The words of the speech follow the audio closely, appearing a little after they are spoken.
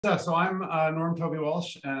So I'm Tovey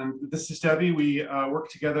Walsh, and this is Debbie. We work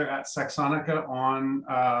together at Saxonica on,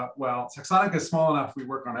 well, Saxonica is small enough we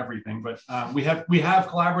work on everything, but we have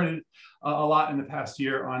collaborated a lot in the past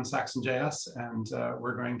year on SaxonJS, and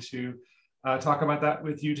we're going to talk about that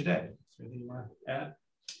with you today. Is there anything you want to add?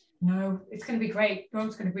 No, it's going to be great.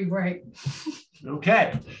 It's going to be great.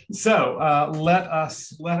 Okay, so let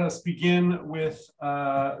us begin with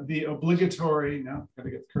the obligatory. No, got to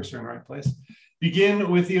get the cursor in the right place. Begin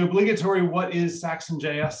with the obligatory "What is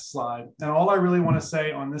SaxonJS?" slide. And all I really want to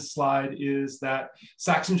say on this slide is that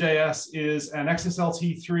SaxonJS is an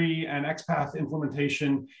XSLT3 and XPath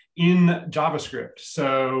implementation in JavaScript.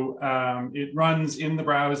 So it runs in the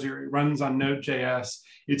browser, it runs on Node.js.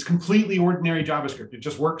 It's completely ordinary JavaScript. It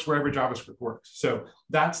just works wherever JavaScript works. So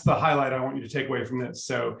that's the highlight I want you to take away from this.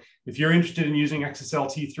 So if you're interested in using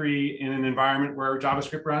XSLT3 in an environment where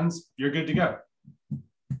JavaScript runs, you're good to go.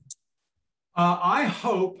 I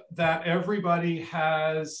hope that everybody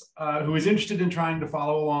has, who is interested in trying to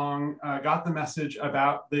follow along, got the message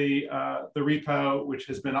about the repo, which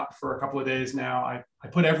has been up for a couple of days now. I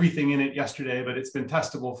put everything in it yesterday, but it's been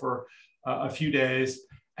testable for a few days,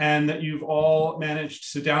 and that you've all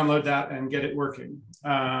managed to download that and get it working.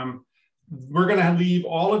 We're going to leave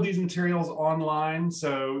all of these materials online,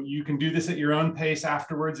 so you can do this at your own pace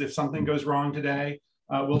afterwards if something goes wrong today.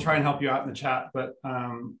 We'll try and help you out in the chat, but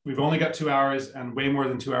we've only got 2 hours and way more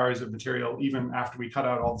than 2 hours of material, even after we cut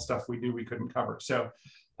out all the stuff we knew we couldn't cover. So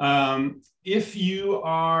if you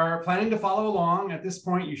are planning to follow along at this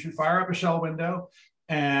point, you should fire up a shell window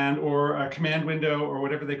or a command window or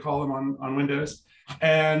whatever they call them on Windows,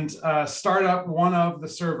 and start up one of the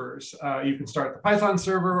servers. You can start the Python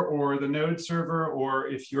server or the Node server, or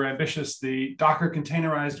if you're ambitious, the Docker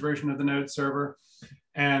containerized version of the Node server.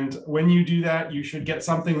 And when you do that, you should get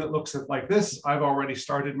something that looks like this. I've already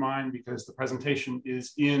started mine because the presentation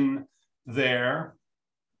is in there.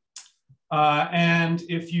 And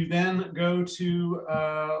if you then go to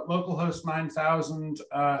localhost 9000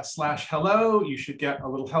 /hello, you should get a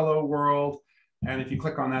little hello world. And if you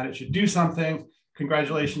click on that, it should do something.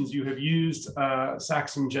 Congratulations, you have used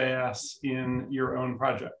SaxonJS in your own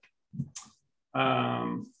project.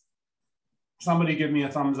 Somebody give me a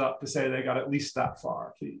thumbs up to say they got at least that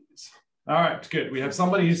far, please. All right, good. We have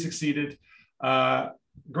somebody who succeeded.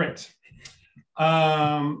 Great.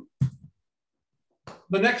 The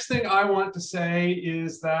next thing I want to say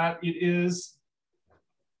is that it is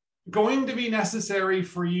going to be necessary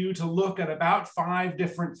for you to look at about 5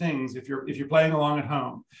 different things if you're playing along at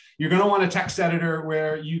home. You're going to want a text editor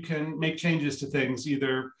where you can make changes to things,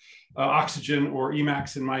 either Oxygen or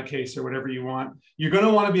Emacs in my case, or whatever you want. You're going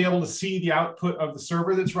to want to be able to see the output of the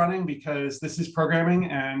server that's running, because this is programming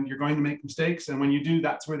and you're going to make mistakes. And when you do,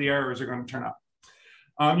 that's where the errors are going to turn up.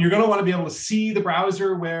 You're going to want to be able to see the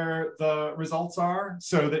browser where the results are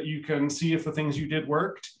so that you can see if the things you did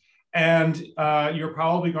worked. And you're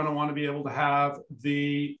probably going to want to be able to have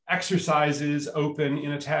the exercises open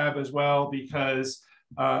in a tab as well, because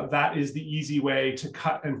that is the easy way to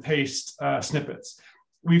cut and paste snippets.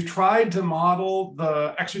 We've tried to model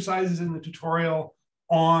the exercises in the tutorial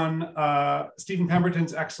on Stephen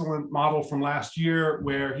Pemberton's excellent model from last year,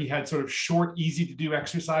 where he had sort of short, easy to do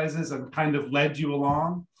exercises and kind of led you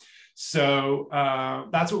along. So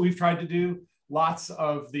that's what we've tried to do. Lots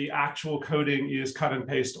of the actual coding is cut and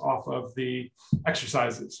paste off of the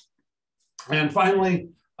exercises. And finally,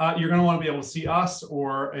 you're going to want to be able to see us,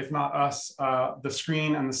 or if not us, the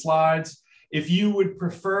screen and the slides. If you would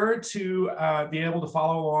prefer to be able to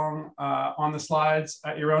follow along on the slides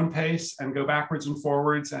at your own pace and go backwards and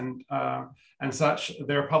forwards and such,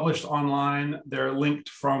 they're published online. They're linked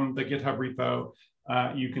from the GitHub repo.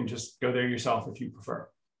 You can just go there yourself if you prefer.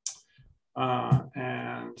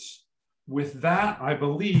 And with that, I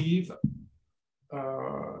believe,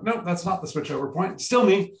 no, that's not the switchover point. Still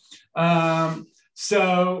me.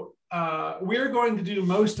 We're going to do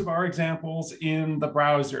most of our examples in the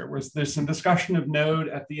browser. There's some discussion of Node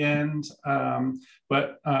at the end,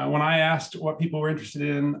 but when I asked what people were interested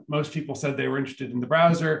in, most people said they were interested in the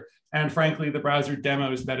browser. And frankly, the browser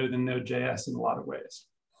demo is better than Node.js in a lot of ways.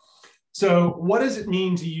 So what does it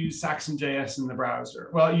mean to use SaxonJS in the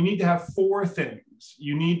browser? Well, you need to have 4 things.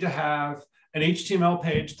 You need to have an HTML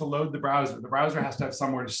page to load the browser. The browser has to have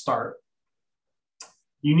somewhere to start.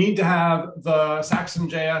 You need to have the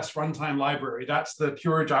SaxonJS runtime library. That's the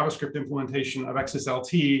pure JavaScript implementation of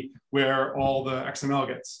XSLT, where all the XML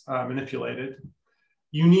gets manipulated.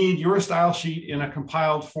 You need your style sheet in a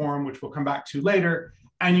compiled form, which we'll come back to later.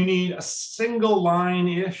 And you need a single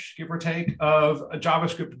line-ish, give or take, of a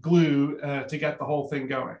JavaScript glue to get the whole thing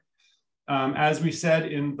going. As we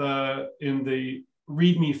said in the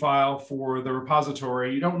README file for the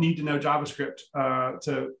repository. You don't need to know JavaScript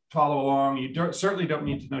to follow along. You certainly don't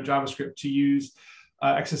need to know JavaScript to use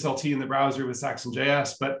XSLT in the browser with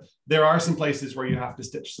SaxonJS, but there are some places where you have to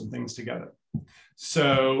stitch some things together.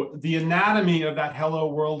 So the anatomy of that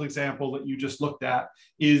hello world example that you just looked at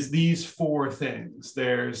is these four things.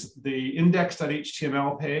 There's the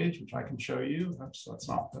index.html page, which I can show you. That's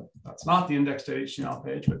not the index.html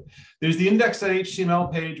page, but there's the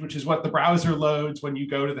index.html page, which is what the browser loads when you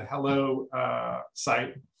go to the hello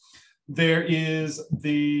site. There is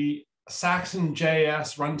the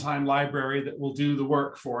SaxonJS runtime library that will do the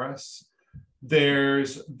work for us.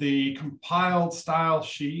 There's the compiled style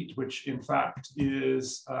sheet, which in fact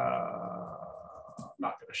is, I'm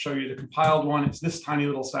not going to show you the compiled one. It's this tiny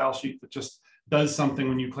little style sheet that just does something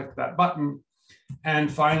when you click that button.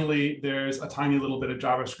 And finally, there's a tiny little bit of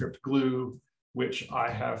JavaScript glue, which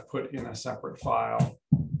I have put in a separate file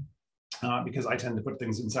because I tend to put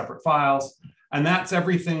things in separate files. And that's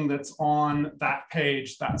everything that's on that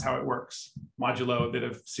page. That's how it works, modulo a bit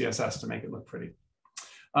of CSS to make it look pretty.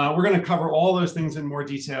 We're going to cover all those things in more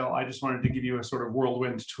detail. I just wanted to give you a sort of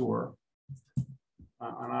whirlwind tour.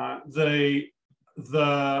 The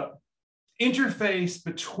interface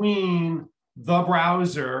between the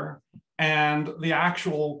browser and the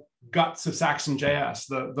actual guts of SaxonJS,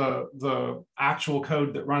 the actual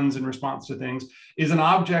code that runs in response to things, is an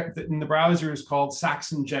object that in the browser is called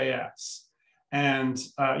SaxonJS. And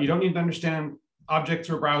you don't need to understand objects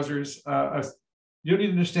or browsers. You don't need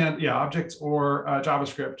to understand, objects or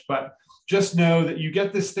JavaScript, but just know that you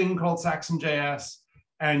get this thing called SaxonJS,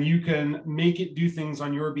 and you can make it do things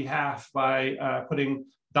on your behalf by putting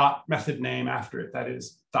 .method name after it. That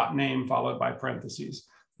is .name followed by parentheses.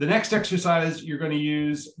 The next exercise, you're going to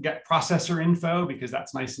use get processor info because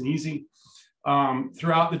that's nice and easy.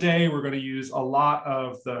 Throughout the day, we're going to use a lot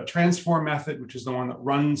of the transform method, which is the one that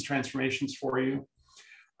runs transformations for you.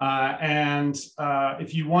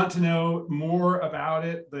 If you want to know more about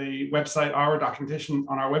it, the website, our documentation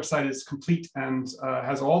on our website is complete and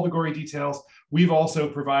has all the gory details. We've also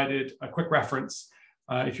provided a quick reference.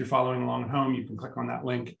 If you're following along at home, you can click on that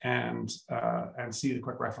link and see the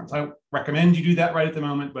quick reference. I recommend you do that right at the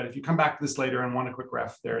moment, but if you come back to this later and want a quick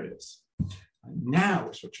ref, there it is. Now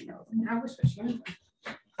we're switching over.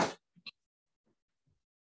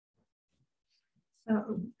 So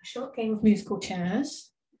a short game of musical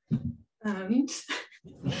chairs. And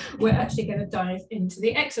we're actually going to dive into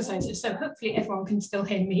the exercises. So hopefully everyone can still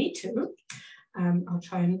hear me too. I'll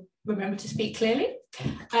try and remember to speak clearly.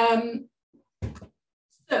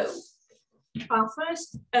 So our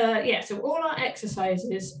first, so all our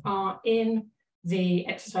exercises are in the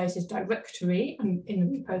exercises directory and in the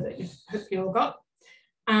repo that you've hopefully all got.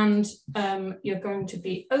 And you're going to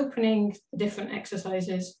be opening the different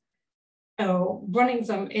exercises or running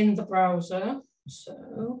them in the browser.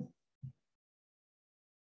 So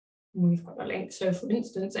we've got a link. So for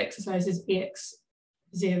instance, exercises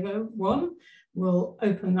EX01 will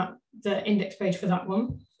open that the index page for that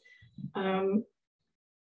one.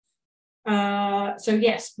 So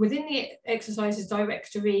yes, within the exercises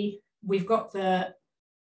directory, we've got the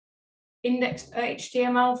indexed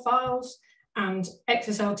HTML files and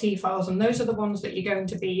XSLT files, and those are the ones that you're going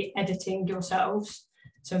to be editing yourselves.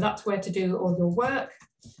 So that's where to do all your work.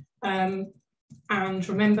 And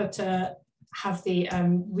remember to have the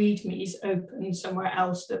readmes open somewhere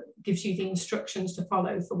else that gives you the instructions to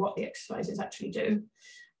follow for what the exercises actually do.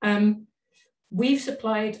 We've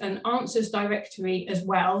supplied an answers directory as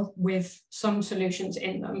well with some solutions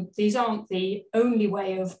in them. These aren't the only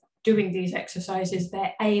way of doing these exercises.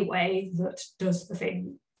 They're a way that does the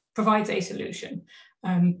thing, provides a solution.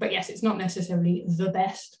 But yes, it's not necessarily the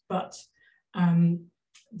best, but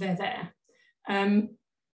they're there.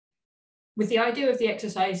 With the idea of the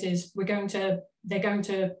exercises, they're going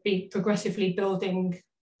to be progressively building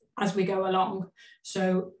as we go along.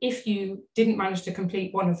 So if you didn't manage to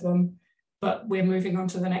complete one of them, but we're moving on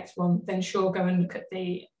to the next one, then sure, go and look at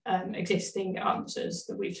the existing answers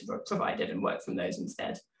that we've provided and work from those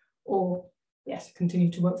instead. Or yes, continue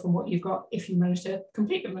to work from what you've got if you manage to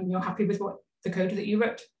complete them and you're happy with what the code that you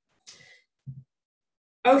wrote.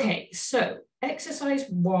 Okay, so exercise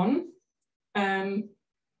 1.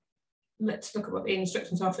 Let's look at what the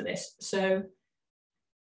instructions are for this. So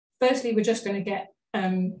firstly, we're just going to get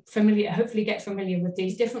hopefully get familiar with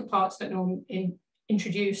these different parts that are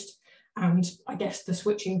introduced, and I guess the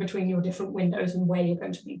switching between your different windows and where you're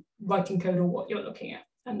going to be writing code or what you're looking at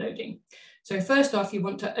and loading. So first off, you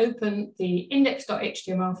want to open the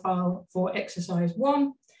index.html file for exercise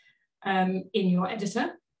 1 in your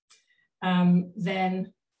editor.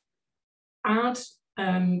 Then add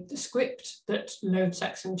the script that loads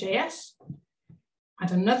SaxonJS,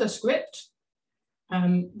 add another script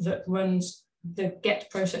that runs the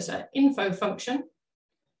get processor info function.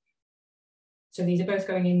 So these are both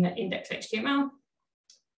going in the index.html.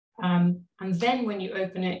 And then when you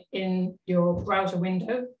open it in your browser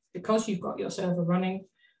window, because you've got your server running,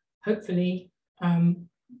 hopefully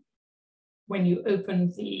when you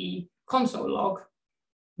open the console log,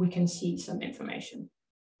 we can see some information.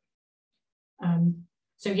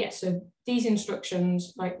 So these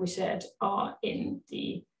instructions, like we said, are in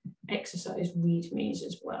the exercise readmes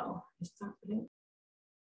as well. Is that it?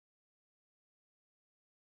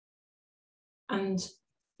 And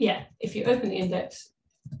yeah, if you open the index,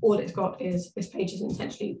 all it's got is this page is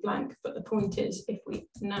intentionally blank. But the point is, if we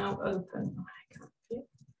now open,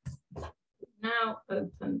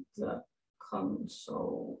 the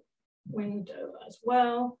console window as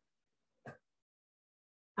well,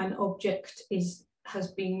 an object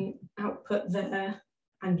has been output there,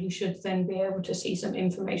 and you should then be able to see some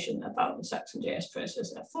information about the SaxonJS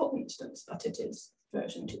processor, for instance, that it is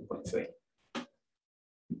version 2.3.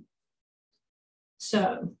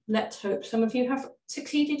 So let's hope some of you have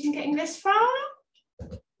succeeded in getting this far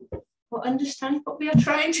or understand what we are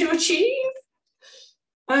trying to achieve.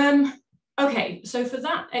 Okay, so for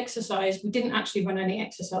that exercise, we didn't actually run any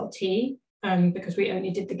XSLT because we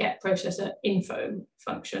only did the get processor info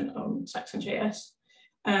function on SaxonJS.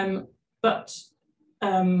 But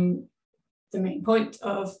the main point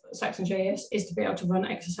of SaxonJS is to be able to run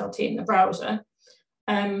XSLT in the browser.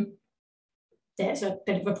 There's a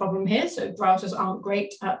bit of a problem here. So browsers aren't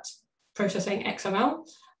great at processing XML,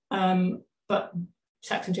 but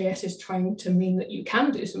SaxonJS is trying to mean that you can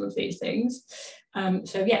do some of these things.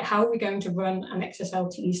 So yeah, how are we going to run an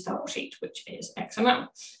XSLT style sheet, which is XML?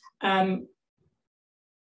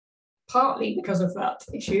 Partly because of that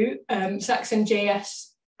issue, SaxonJS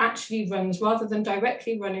actually runs, rather than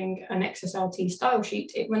directly running an XSLT style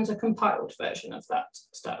sheet, it runs a compiled version of that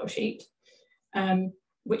style sheet,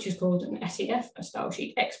 which is called an SEF, a style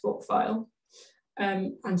sheet export file.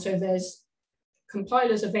 And so there's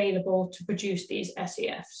compilers available to produce these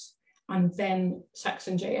SEFs, and then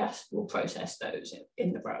SaxonJS will process those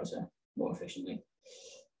in the browser more efficiently.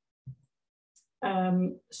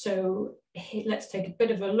 So let's take a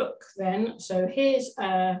bit of a look then. So here's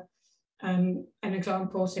an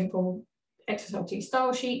example, simple XSLT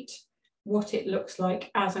style sheet. What it looks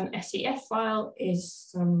like as an SEF file is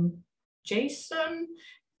some JSON,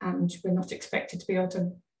 and we're not expected to be able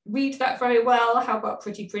to read that very well. How about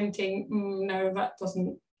pretty printing? No, that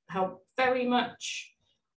doesn't help very much.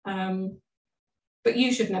 But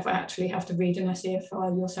you should never actually have to read an SEF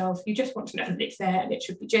file yourself. You just want to know that it's there and it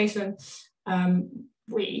should be JSON.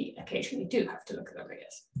 We occasionally do have to look at them, I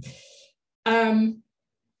guess.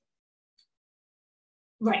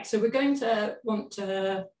 Right, so we're going to want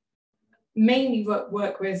to mainly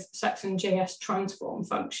work with SaxonJS transform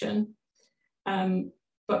function.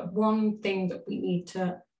 But one thing that we need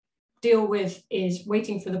to deal with is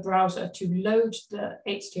waiting for the browser to load the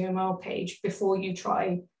HTML page before you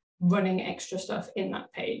try running extra stuff in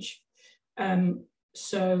that page.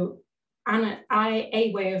 So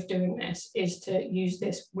a way of doing this is to use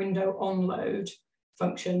this window onload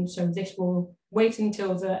function. So this will wait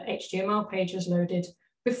until the HTML page is loaded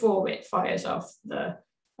before it fires off the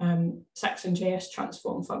SaxonJS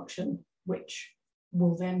transform function, which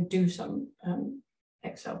will then do some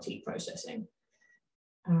XLT processing.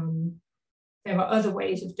 There are other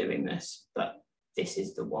ways of doing this, but this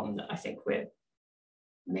is the one that I think we're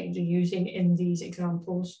mainly using in these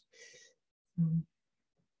examples.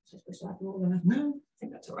 So supposed to have more than no, I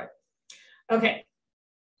think that's all right. Okay.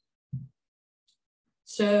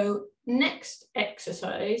 So next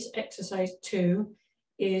exercise, exercise 2,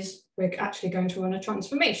 is we're actually going to run a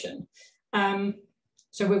transformation.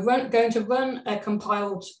 So we're going to run a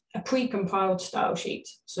pre-compiled style sheet.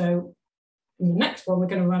 So in the next one, we're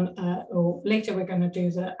going to run, or later we're going to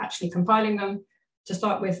do the actually compiling them. To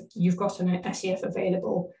start with, you've got an SEF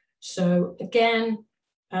available. So again,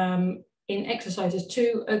 in exercises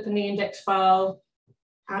 2, open the index file,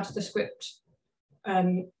 add the script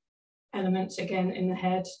elements again in the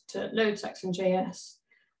head to load SaxonJS,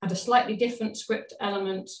 add a slightly different script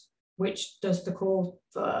element, which does the call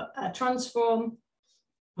for a transform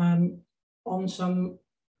on some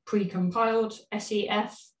pre-compiled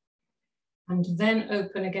SEF, and then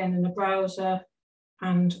open again in the browser.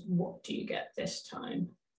 And what do you get this time?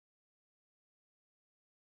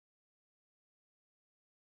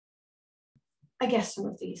 I guess some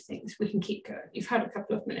of these things we can keep going. You've had a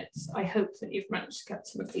couple of minutes. I hope that you've managed to get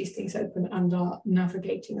some of these things open and are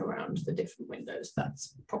navigating around the different windows.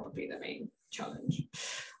 That's probably the main challenge,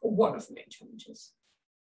 or one of the main challenges.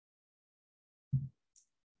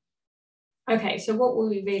 Okay, so what were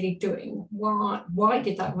we really doing? Why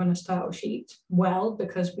did that run a style sheet? Well,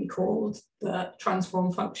 because we called the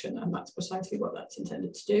transform function, and that's precisely what that's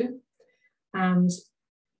intended to do. And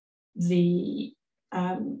the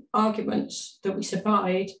arguments that we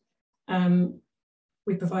supplied,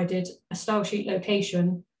 we provided a style sheet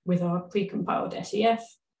location with our precompiled SEF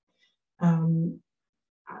and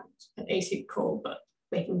an async call, but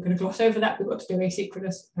maybe we're going to gloss over that. We've got to do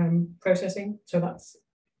asynchronous processing, so that's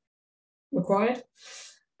required.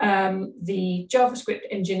 The JavaScript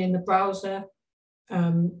engine in the browser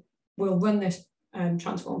will run this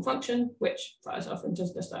transform function, which fires off and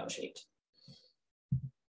does the style sheet.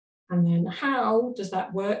 And then how does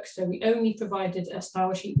that work? So we only provided a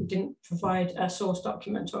style sheet. We didn't provide a source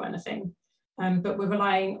document or anything, but we're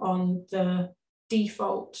relying on the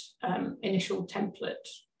default initial template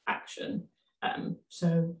action.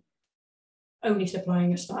 So only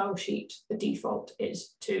supplying a style sheet, the default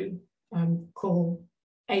is to call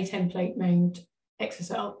a template named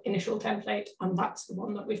XSL initial template, and that's the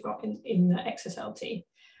one that we've got in the XSLT.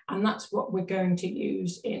 And that's what we're going to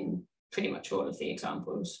use in pretty much all of the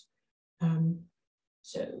examples.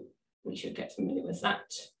 So we should get familiar with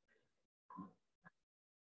that.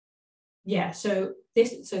 Yeah, so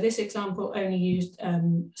this example only used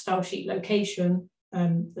style sheet location,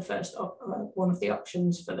 the first one of the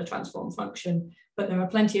options for the transform function, but there are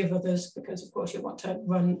plenty of others because of course you want to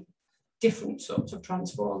run different sorts of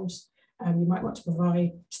transforms. You might want to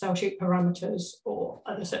provide style sheet parameters or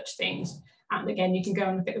other such things. And again, you can go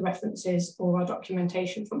and look at the references or our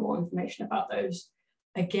documentation for more information about those.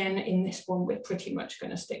 Again, in this one, we're pretty much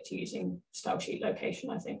going to stick to using style sheet location,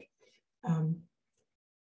 I think.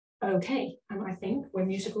 Okay, and I think we're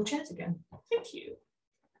musical chairs again. Thank you.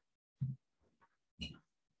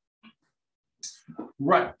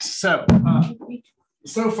 Right, so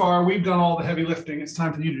so far we've done all the heavy lifting. It's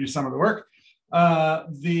time for you to do some of the work.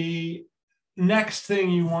 The next thing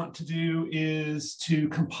you want to do is to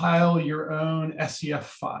compile your own SEF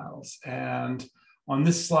files. And on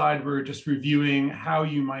this slide, we're just reviewing how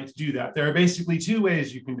you might do that. There are basically two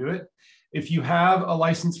ways you can do it. If you have a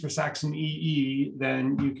license for Saxon EE,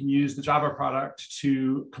 then you can use the Java product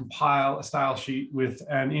to compile a style sheet with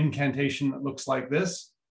an incantation that looks like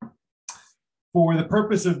this. For the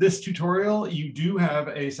purpose of this tutorial, you do have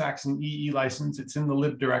a Saxon EE license. It's in the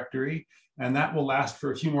lib directory, and that will last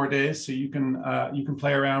for a few more days. So you can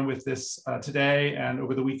play around with this today and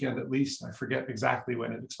over the weekend at least. I forget exactly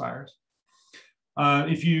when it expires.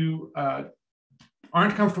 If you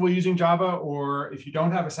aren't comfortable using Java, or if you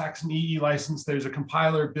don't have a Saxon EE license, there's a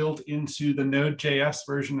compiler built into the Node.js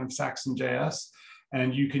version of SaxonJS,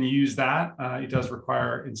 and you can use that. It does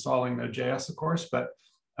require installing Node.js, of course, but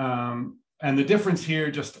and the difference here,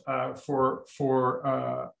 just for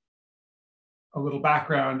a little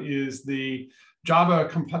background, is the Java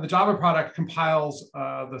product compiles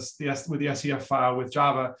with the SEF file with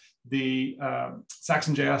Java. The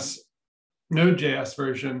SaxonJS Node.js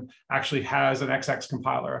version actually has an XX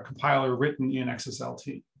compiler, a compiler written in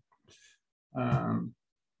XSLT.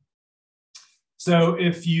 So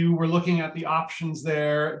if you were looking at the options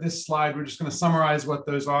there, this slide, we're just going to summarize what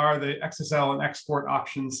those are. The XSL and export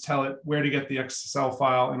options tell it where to get the XSL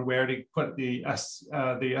file and where to put the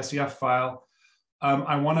SEF file.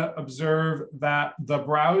 I want to observe that the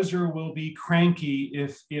browser will be cranky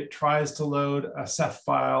if it tries to load a SEF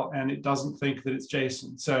file and it doesn't think that it's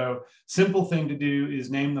JSON. So simple thing to do is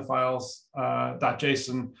name the files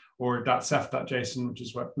 .json or .sef.json, which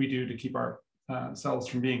is what we do to keep our cells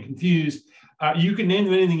from being confused. You can name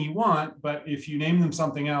them anything you want, but if you name them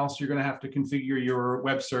something else, you're going to have to configure your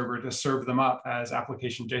web server to serve them up as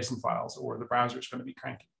application JSON files, or the browser is going to be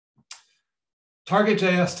cranky.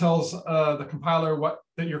 Target.js tells the compiler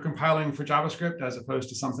that you're compiling for JavaScript as opposed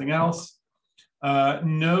to something else.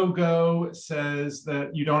 No-go says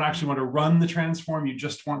that you don't actually want to run the transform, you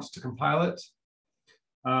just want to compile it.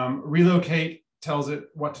 Relocate tells it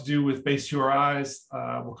what to do with base URIs.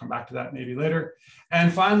 We'll come back to that maybe later.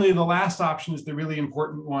 And finally, the last option is the really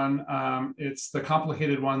important one. It's the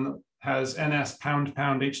complicated one that has ns ##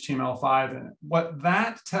 HTML5 in it. What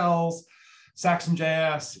that tells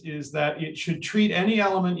SaxonJS is that it should treat any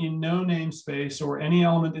element in no namespace or any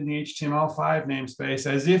element in the HTML5 namespace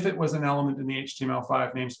as if it was an element in the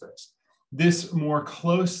HTML5 namespace. This more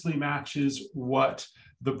closely matches what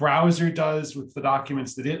the browser does with the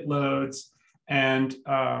documents that it loads. And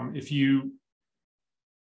if you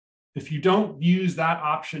if you don't use that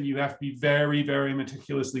option, you have to be very, very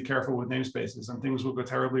meticulously careful with namespaces, and things will go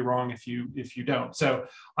terribly wrong if you don't. So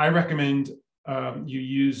I recommend you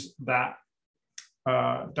use that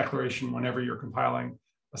declaration whenever you're compiling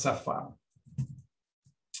a Ceph file.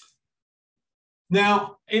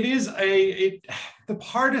 Now, the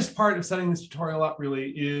hardest part of setting this tutorial up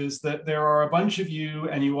really is that there are a bunch of you,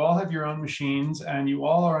 and you all have your own machines, and you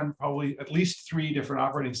all are on probably at least 3 different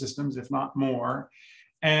operating systems, if not more.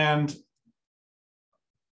 And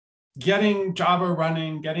getting Java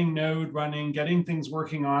running, getting Node running, getting things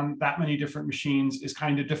working on that many different machines is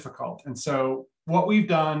kind of difficult. And so what we've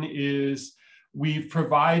done is we've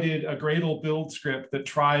provided a Gradle build script that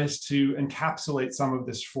tries to encapsulate some of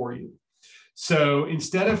this for you. So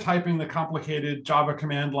instead of typing the complicated Java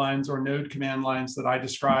command lines or Node command lines that I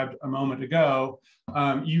described a moment ago,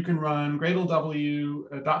 you can run Gradle W,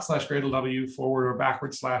 /Gradle W forward or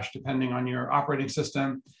backward / depending on your operating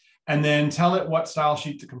system, and then tell it what style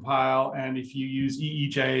sheet to compile. And if you use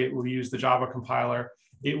EEJ, it will use the Java compiler.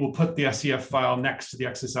 It will put the SCF file next to the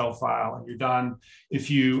XSL file, and you're done.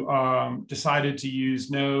 If you decided to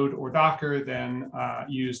use Node or Docker, then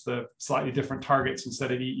use the slightly different targets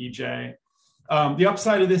instead of EEJ. The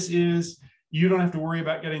upside of this is you don't have to worry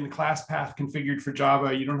about getting the class path configured for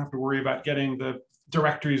Java. You don't have to worry about getting the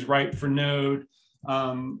directories right for Node.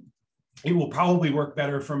 It will probably work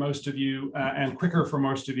better for most of you and quicker for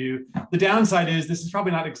most of you. The downside is this is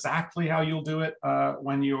probably not exactly how you'll do it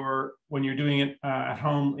when you're doing it at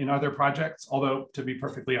home in other projects. Although, to be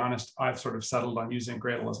perfectly honest, I've sort of settled on using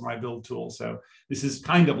Gradle as my build tool. So this is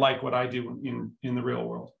kind of like what I do in the real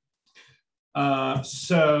world.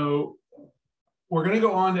 So we're going to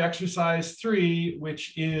go on to exercise 3,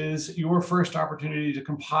 which is your first opportunity to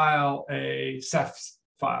compile a Ceph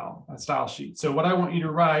file, a style sheet. So what I want you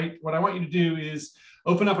to do is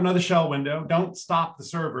open up another shell window. Don't stop the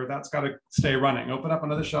server. That's got to stay running. Open up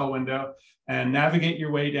another shell window and navigate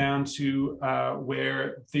your way down to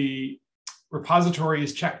where the repository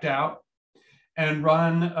is checked out, and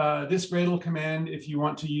run this Gradle command if you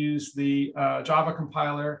want to use the Java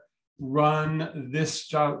compiler. Run this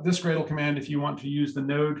Gradle command if you want to use the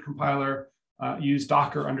Node compiler. Use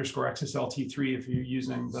Docker _XSLT3 if you're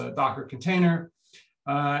using the Docker container.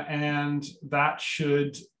 And that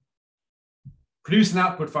should produce an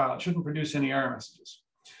output file. It shouldn't produce any error messages.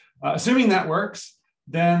 Assuming that works,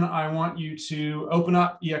 then I want you to open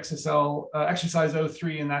up EXSL exercise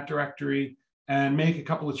 03 in that directory and make a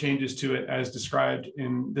couple of changes to it as described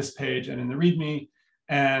in this page and in the README,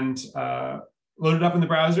 and load it up in the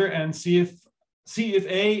browser and see if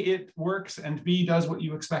A, it works, and B, does what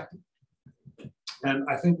you expected. And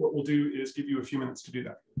I think what we'll do is give you a few minutes to do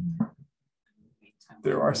that.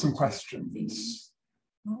 There are some questions.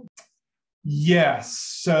 Yes,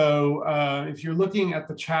 so if you're looking at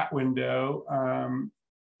the chat window,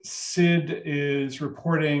 Sid is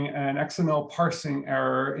reporting an XML parsing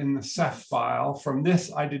error in the Ceph file. From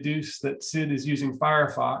this, I deduce that Sid is using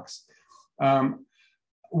Firefox.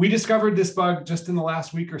 We discovered this bug just in the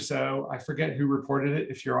last week or so. I forget who reported it.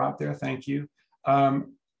 If you're out there, thank you.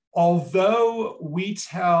 Although we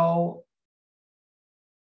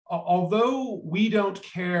don't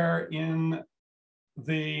care in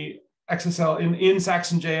the XSL, in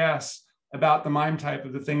SaxonJS about the MIME type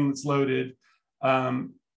of the thing that's loaded,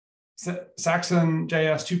 SaxonJS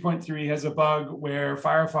 2.3 has a bug where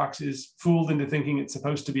Firefox is fooled into thinking it's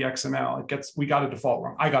supposed to be XML. We got a default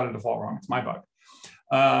wrong. I got a default wrong. It's my bug.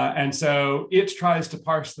 And so it tries to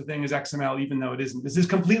parse the thing as XML, even though it isn't. This is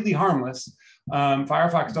completely harmless.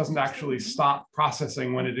 Firefox doesn't actually stop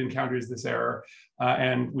processing when it encounters this error,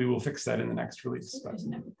 and we will fix that in the next release. But,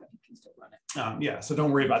 yeah, so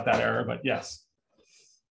don't worry about that error, but yes.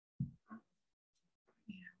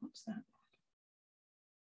 What's that?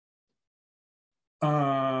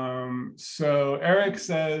 So Eric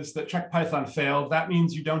says that check Python failed. That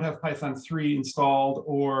means you don't have Python 3 installed,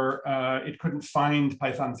 or it couldn't find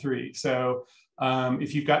Python 3. So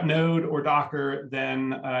if you've got Node or Docker,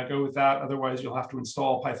 then go with that. Otherwise, you'll have to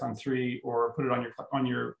install Python 3 or put it on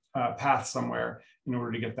your path somewhere in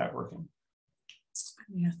order to get that working.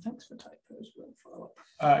 Yeah, thanks for typos. We'll follow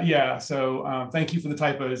up. Yeah, so thank you for the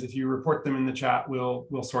typos. If you report them in the chat, we'll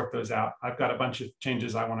sort those out. I've got a bunch of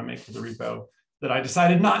changes I want to make to the repo that I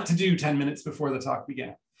decided not to do 10 minutes before the talk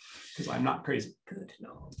began, because I'm not crazy. Good,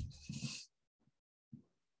 no.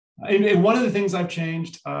 And one of the things I've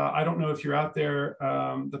changed, I don't know if you're out there,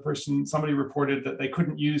 somebody reported that they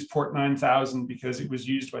couldn't use port 9000 because it was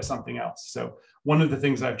used by something else. So one of the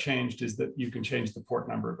things I've changed is that you can change the port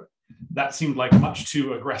number, but that seemed like much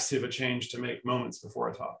too aggressive a change to make moments before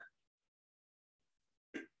a talk.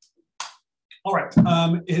 All right.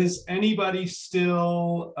 Is anybody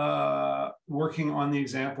still working on the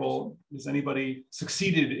example? Has anybody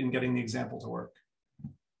succeeded in getting the example to work?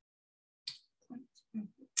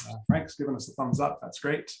 Frank's giving us a thumbs up. That's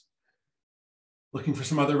great. Looking for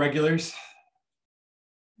some other regulars.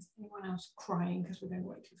 Is anyone else crying because we're going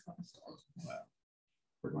way too fast? Well,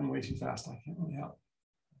 we're going way too fast. I can't really help.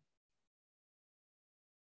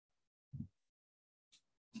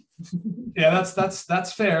 Yeah,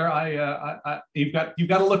 that's fair. You've got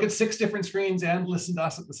to look at 6 different screens and listen to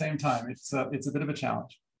us at the same time. It's a bit of a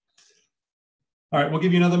challenge. All right, we'll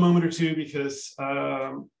give you another moment or two because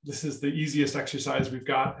this is the easiest exercise we've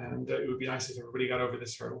got, and it would be nice if everybody got over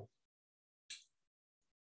this hurdle.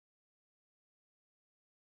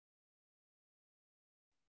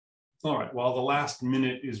 All right, while the last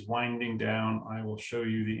minute is winding down, I will show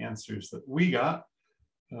you the answers that we got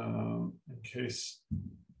in case.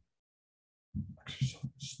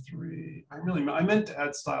 Exercise 3. I meant to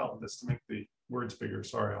add style to this to make the words bigger.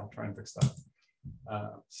 Sorry, I'll try and fix that.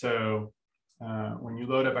 When you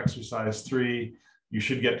load up exercise 3, you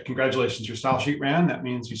should get, congratulations, your style sheet ran. That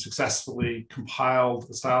means you successfully compiled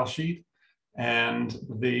the style sheet. And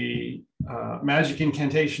the magic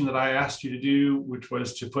incantation that I asked you to do, which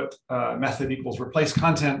was to put method equals replace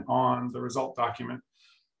content on the result document,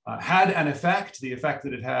 had an effect. The effect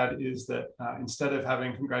that it had is that instead of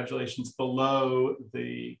having congratulations below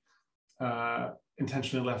the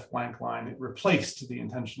intentionally left blank line, it replaced the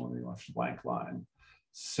intentionally left blank line.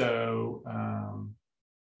 So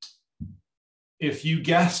if you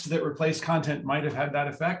guessed that replace content might have had that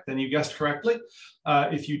effect, then you guessed correctly.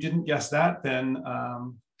 If you didn't guess that, then,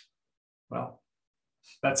 well,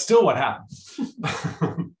 that's still what happened.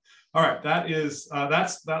 All right,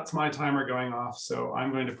 that's my timer going off, so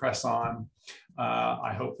I'm going to press on.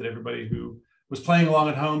 I hope that everybody who was playing along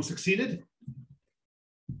at home succeeded.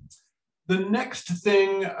 The next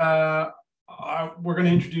thing we're going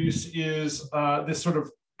to introduce is this sort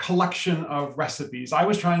of collection of recipes. I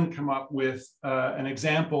was trying to come up with an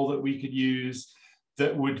example that we could use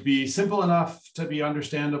that would be simple enough to be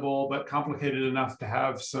understandable, but complicated enough to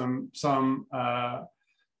have some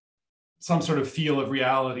sort of feel of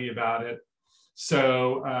reality about it.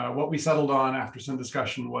 So what we settled on after some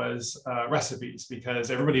discussion was recipes, because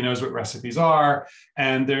everybody knows what recipes are,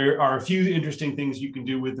 and there are a few interesting things you can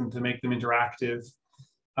do with them to make them interactive.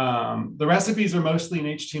 The recipes are mostly in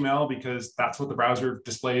HTML because that's what the browser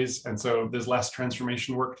displays, and so there's less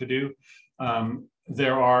transformation work to do.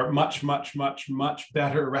 There are much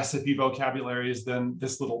better recipe vocabularies than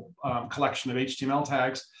this little collection of HTML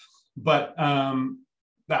tags, but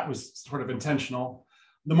that was sort of intentional.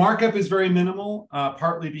 The markup is very minimal,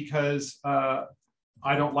 partly because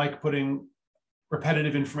I don't like putting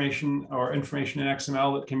repetitive information or information in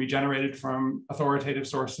XML that can be generated from authoritative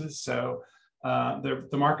sources. So the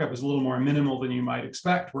markup is a little more minimal than you might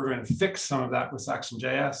expect. We're going to fix some of that with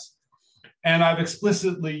SaxonJS. And I've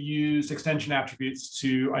explicitly used extension attributes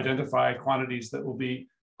to identify quantities that will be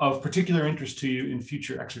of particular interest to you in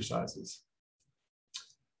future exercises.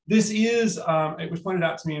 This is, it was pointed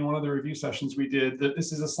out to me in one of the review sessions we did, that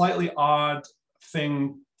this is a slightly odd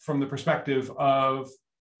thing from the perspective of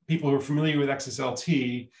people who are familiar with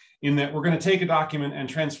XSLT, in that we're going to take a document and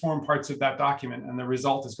transform parts of that document, and the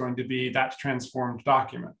result is going to be that transformed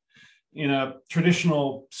document. In a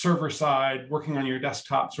traditional server-side, working on your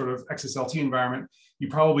desktop sort of XSLT environment, you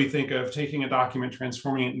probably think of taking a document,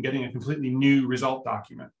 transforming it, and getting a completely new result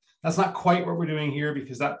document. That's not quite what we're doing here,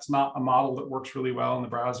 because that's not a model that works really well in the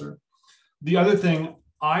browser. The other thing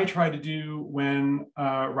I try to do when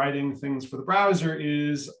writing things for the browser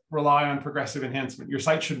is rely on progressive enhancement. Your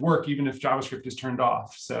site should work even if JavaScript is turned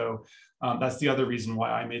off. So that's the other reason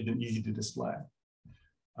why I made them easy to display.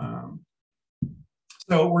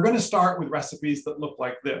 So we're going to start with recipes that look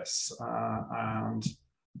like this.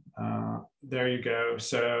 There you go.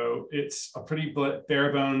 So it's a pretty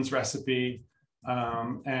bare bones recipe.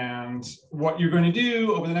 And what you're going to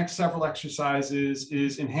do over the next several exercises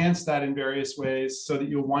is enhance that in various ways so that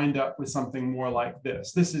you'll wind up with something more like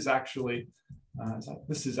this. This is actually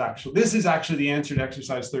the answer to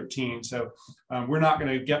exercise 13. So we're not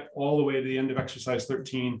going to get all the way to the end of exercise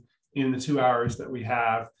 13 in the 2 hours that we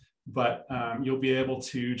have, but you'll be able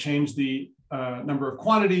to change the number of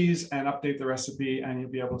quantities and update the recipe, and you'll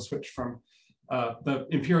be able to switch from the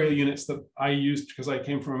imperial units that I used because I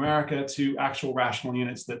came from America to actual rational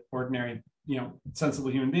units that ordinary, sensible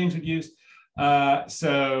human beings would use.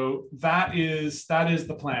 So that is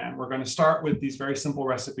the plan. We're going to start with these very simple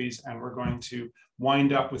recipes, and we're going to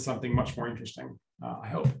wind up with something much more interesting, I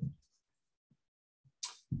hope.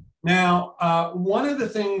 Now, one of the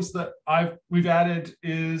things that we've added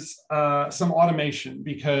is some automation,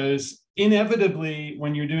 because inevitably,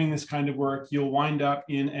 when you're doing this kind of work, you'll wind up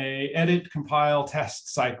in a edit, compile,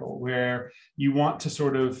 test cycle where you want to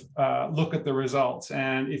sort of look at the results.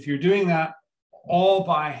 And if you're doing that all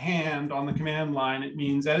by hand on the command line, it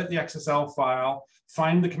means edit the XSL file,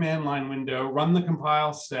 find the command line window, run the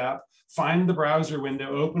compile step, find the browser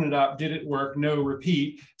window, open it up, did it work? No,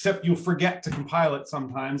 repeat, except you'll forget to compile it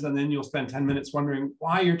sometimes, and then you'll spend 10 minutes wondering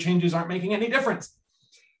why your changes aren't making any difference.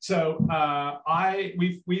 So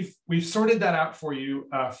we've sorted that out for you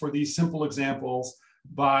for these simple examples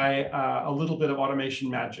by a little bit of automation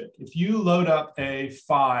magic. If you load up a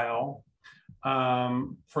file,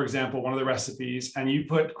 for example, one of the recipes, and you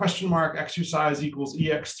put $exercise equals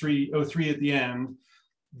EX303 at the end,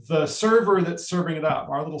 the server that's serving it up,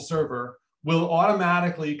 our little server, will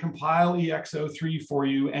automatically compile EX03 for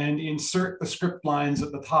you and insert the script lines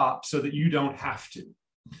at the top so that you don't have to.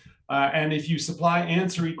 And if you supply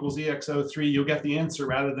answer equals EX03, you'll get the answer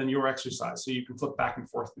rather than your exercise. So you can flip back and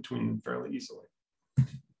forth between them fairly easily.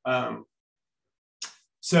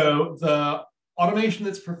 So the automation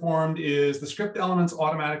that's performed is the script elements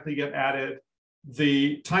automatically get added.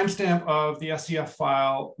 The timestamp of the SCF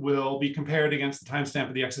file will be compared against the timestamp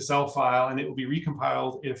of the XSL file, and it will be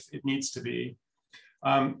recompiled if it needs to be.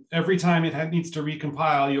 Every time it needs to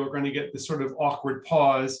recompile, you're going to get this sort of awkward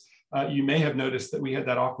pause. You may have noticed that we had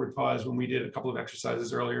that awkward pause when we did a couple of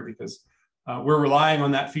exercises earlier because we're relying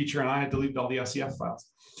on that feature, and I had deleted all the SCF files.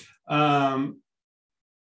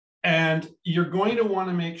 And you're going to want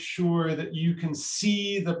to make sure that you can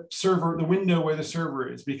see the server, the window where the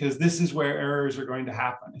server is, because this is where errors are going to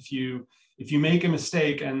happen. If you make a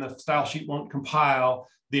mistake and the style sheet won't compile,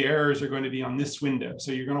 the errors are going to be on this window.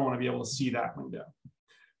 So you're going to want to be able to see that window.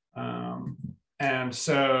 And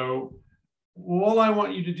so all I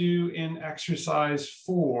want you to do in exercise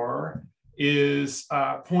 4 is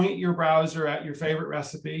point your browser at your favorite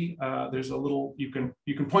recipe. There's a little, you can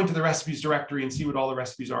point to the recipes directory and see what all the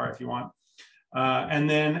recipes are if you want. And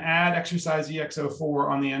then add exercise EX04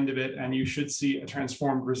 on the end of it, and you should see a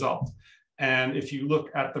transformed result. And if you look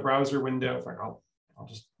at the browser window, in fact, I'll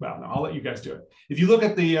let you guys do it. If you look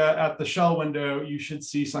at the shell window, you should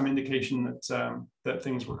see some indication that, that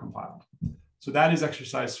things were compiled. So that is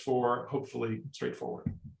exercise 4, hopefully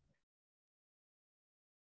straightforward.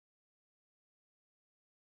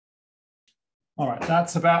 All right,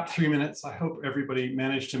 that's about 3 minutes. I hope everybody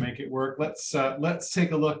managed to make it work. Let's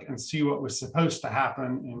take a look and see what was supposed to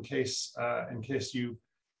happen in case you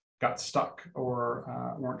got stuck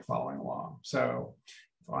or weren't following along. So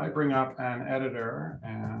if I bring up an editor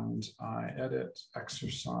and I edit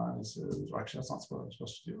exercises, well, actually that's not what I'm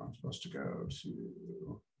supposed to do. I'm supposed to go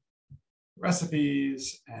to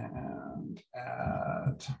recipes and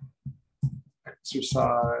add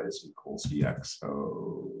exercise equals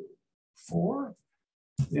EX04.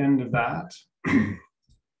 The end of that.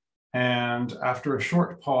 And after a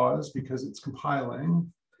short pause, because it's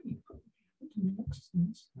compiling,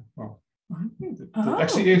 well,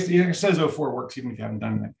 actually, it says 04 works even if you haven't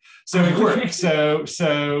done anything. So it works. So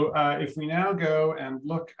if we now go and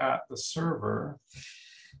look at the server,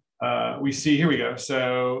 we see, here we go.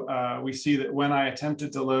 So we see that when I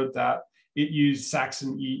attempted to load that, it used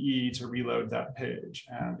Saxon EE to reload that page.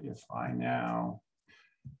 And if I now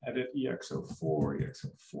edit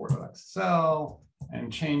EX04.xsl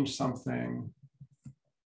and change something,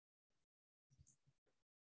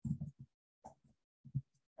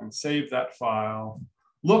 and save that file.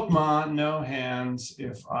 Look, ma, no hands.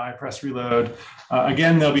 If I press reload,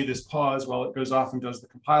 again, there'll be this pause while it goes off and does the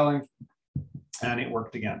compiling, and it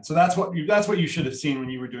worked again. So that's what you should have seen when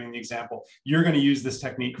you were doing the example. You're going to use this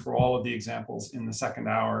technique for all of the examples in the second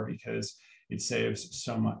hour because it saves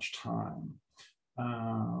so much time.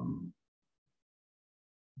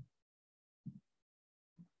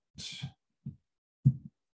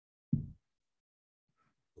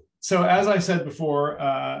 So as I said before,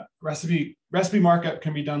 recipe markup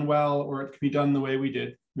can be done well, or it can be done the way we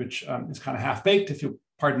did, which is kind of half-baked, if you'll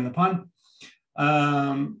pardon the pun.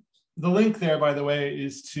 The link there, by the way,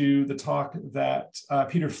 is to the talk that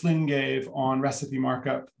Peter Flynn gave on recipe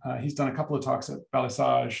markup. He's done a couple of talks at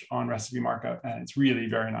Balasage on recipe markup, and it's really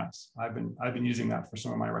very nice. I've been using that for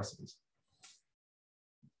some of my recipes.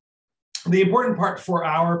 The important part for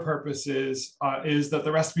our purposes is that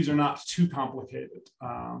the recipes are not too complicated.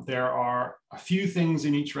 There are a few things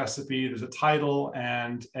in each recipe. There's a title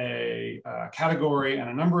and a category and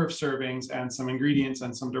a number of servings and some ingredients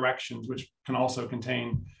and some directions, which can also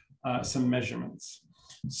contain some measurements.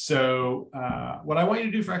 So what I want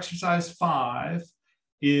you to do for exercise 5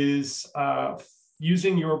 is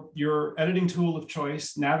using your editing tool of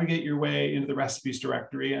choice, navigate your way into the recipes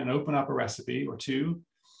directory and open up a recipe or two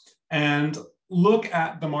and look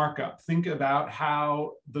at the markup. Think about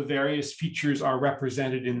how the various features are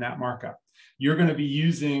represented in that markup. You're going to be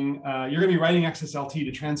using, you're going to be writing XSLT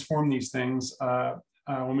to transform these things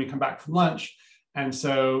when we come back from lunch. And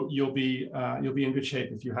so you'll be in good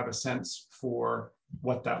shape if you have a sense for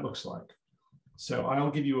what that looks like. So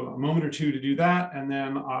I'll give you a moment or two to do that, and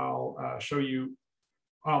then I'll show you,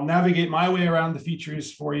 I'll navigate my way around the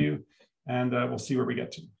features for you, and we'll see where we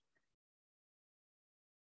get to.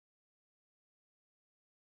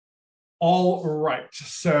 All right,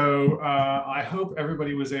 so I hope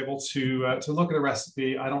everybody was able to look at a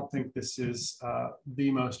recipe. I don't think this is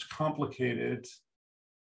the most complicated.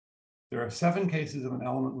 There are 7 cases of an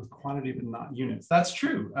element with quantity but not units. That's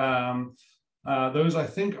true. Those, I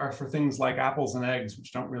think, are for things like apples and eggs,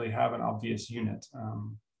 which don't really have an obvious unit.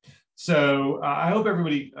 So I hope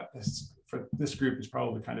everybody, for this group is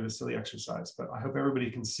probably kind of a silly exercise, but I hope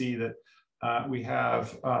everybody can see that we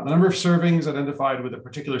have the number of servings identified with a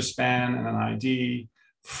particular span and an ID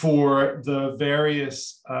for the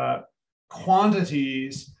various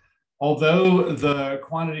quantities. Although the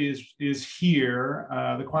quantity is here,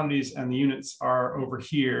 the quantities and the units are over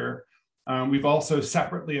here, we've also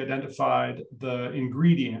separately identified the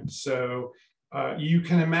ingredient. So you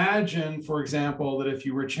can imagine, for example, that if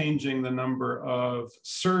you were changing the number of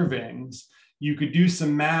servings, you could do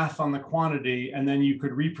some math on the quantity, and then you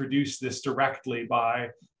could reproduce this directly by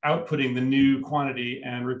outputting the new quantity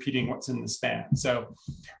and repeating what's in the span. So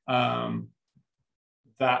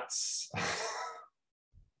that's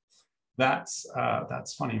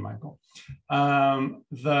that's funny, Michael.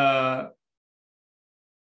 The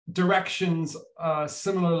directions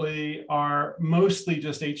similarly are mostly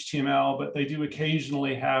just HTML, but they do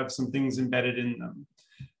occasionally have some things embedded in them.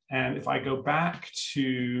 And if I go back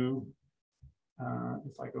to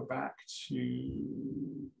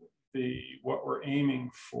what we're aiming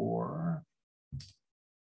for,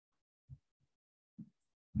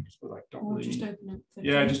 I suppose I don't really. Just open it.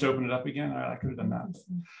 Yeah, just open it up again. I could have done that.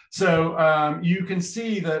 So you can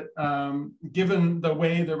see that given the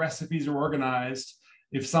way the recipes are organized,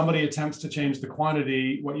 if somebody attempts to change the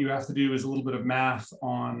quantity, what you have to do is a little bit of math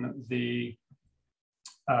on the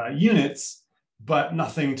units, but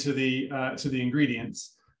nothing to the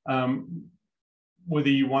ingredients. Whether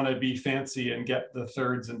you want to be fancy and get the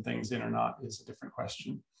thirds and things in or not is a different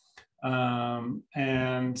question.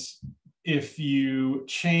 And if you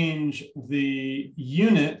change the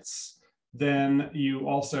units, then you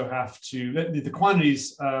also have to, the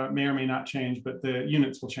quantities may or may not change, but the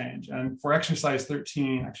units will change. And for exercise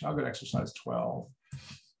 13, actually, I'll go to exercise 12.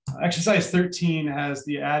 Exercise 13 has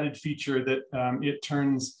the added feature that it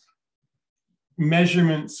turns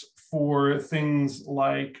measurements for things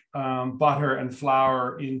like butter and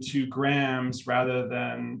flour into grams rather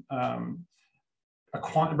than a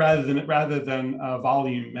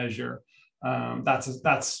volume measure.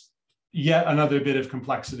 That's yet another bit of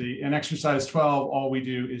complexity. In exercise 12, all we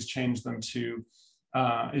do is change them to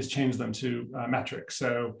metric.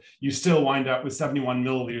 So you still wind up with 71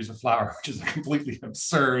 milliliters of flour, which is a completely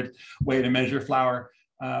absurd way to measure flour.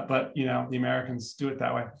 But you know, the Americans do it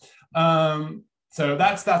that way. So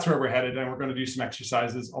that's where we're headed, and we're going to do some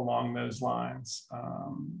exercises along those lines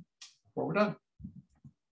before we're done.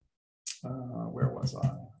 Where was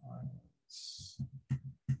I?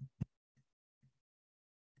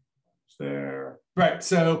 There. Right,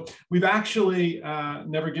 so we've actually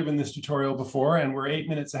never given this tutorial before, and we're 8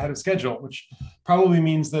 minutes ahead of schedule, which probably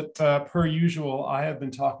means that per usual, I have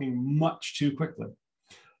been talking much too quickly.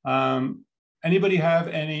 Anybody have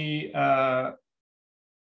any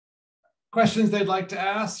questions they'd like to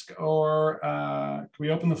ask, or can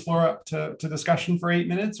we open the floor up to discussion for 8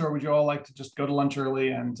 minutes, or would you all like to just go to lunch early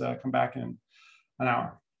and come back in an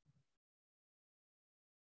hour?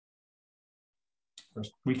 Of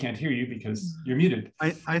course, we can't hear you because you're muted.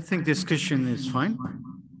 I think discussion is fine.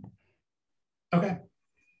 Okay.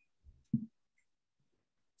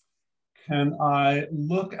 Can I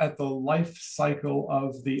look at the life cycle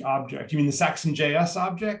of the object? You mean the SaxonJS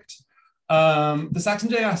object? The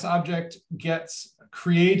SaxonJS object gets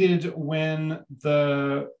created when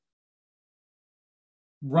the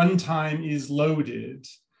runtime is loaded,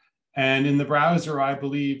 and in the browser, I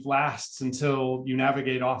believe, lasts until you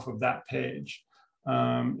navigate off of that page.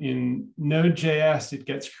 In Node.js, it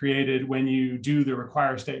gets created when you do the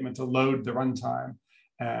require statement to load the runtime.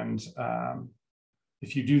 And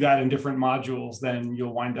if you do that in different modules, then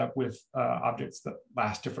you'll wind up with objects that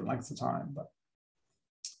last different lengths of time. But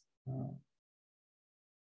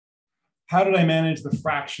how did I manage the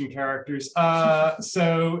fraction characters?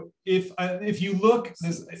 So if you look,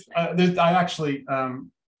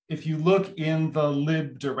 if you look in the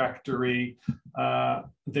lib directory,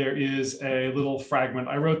 there is a little fragment.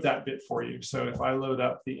 I wrote that bit for you. So if I load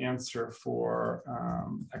up the answer for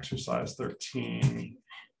exercise 13,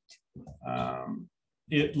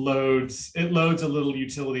 it loads a little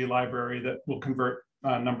utility library that will convert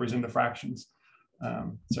numbers into fractions.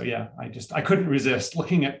 So yeah, I couldn't resist.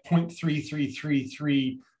 Looking at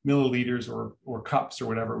 0.3333 milliliters or cups or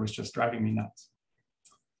whatever was just driving me nuts.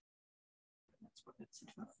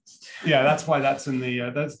 Yeah, that's why that's in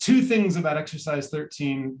the, that's two things about exercise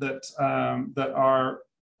 13 that, that are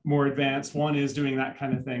more advanced. One is doing that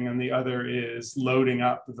kind of thing, and the other is loading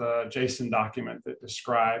up the JSON document that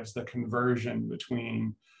describes the conversion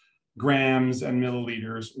between grams and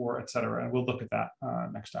milliliters or et cetera. And we'll look at that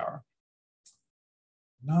next hour.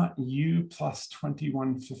 Not U plus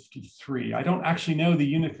 2153. I don't actually know the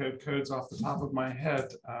Unicode codes off the top of my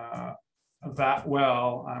head that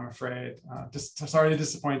well, I'm afraid. Just sorry to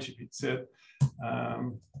disappoint you, Sid.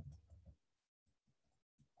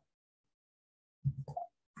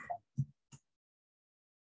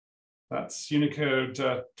 That's Unicode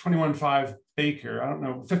 21.5 Baker. I don't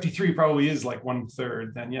know, 53 probably is like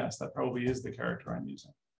 1/3. Then yes, that probably is the character I'm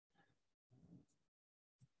using.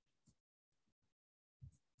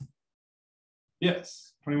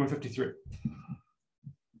 Yes, 2153.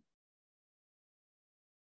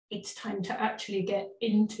 It's time to actually get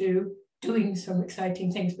into doing some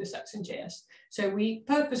exciting things with SaxonJS. So we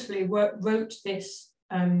purposefully wrote this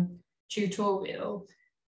tutorial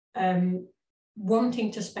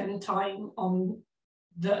wanting to spend time on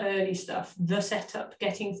the early stuff, the setup,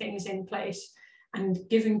 getting things in place, and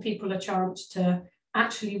giving people a chance to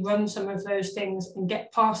actually run some of those things and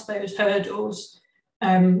get past those hurdles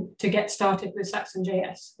to get started with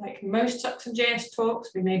SaxonJS. Like most SaxonJS talks,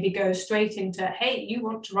 we maybe go straight into, hey, you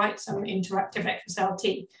want to write some interactive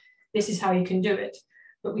XSLT. This is how you can do it.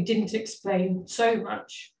 But we didn't explain so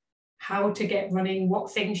much how to get running,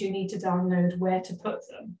 what things you need to download, where to put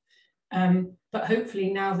them. But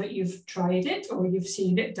hopefully now that you've tried it or you've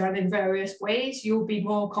seen it done in various ways, you'll be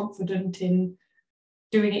more confident in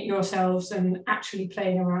doing it yourselves and actually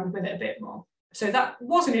playing around with it a bit more. So that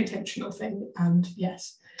was an intentional thing, and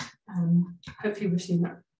yes, hopefully we've seen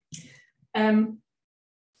that.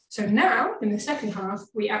 So now, in the second half,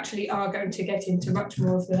 we actually are going to get into much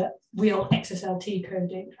more of the real XSLT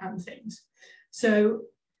coding and things. So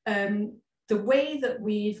the way that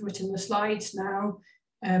we've written the slides now,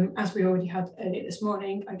 as we already had earlier this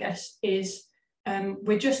morning, I guess, is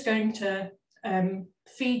we're just going to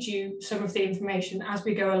feed you some of the information as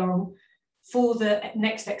we go along for the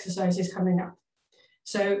next exercises coming up.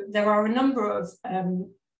 So there are a number of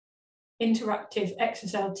interactive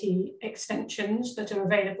XSLT extensions that are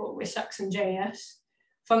available with SaxonJS,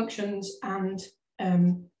 functions and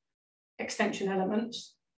extension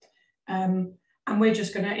elements. And we're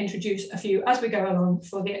just going to introduce a few as we go along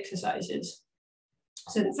for the exercises.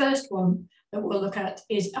 So the first one that we'll look at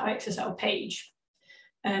is our XSL page.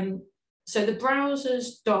 So the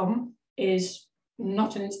browser's DOM is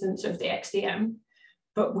not an instance of the XDM,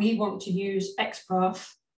 but we want to use XPath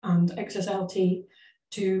and XSLT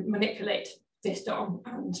to manipulate this DOM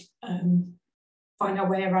and find our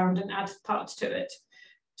way around and add parts to it.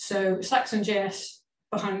 So SaxonJS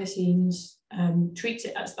behind the scenes treats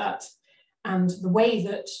it as that. And the way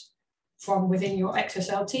that from within your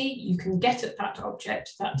XSLT, you can get at that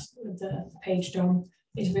object, that the page DOM,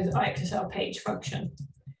 is with our XSL page function.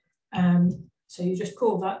 So you just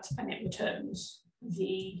call that and it returns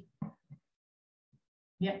the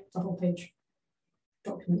whole page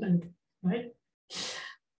document node, right?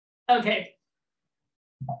 Okay.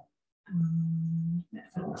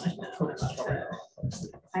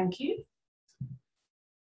 Thank you.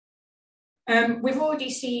 We've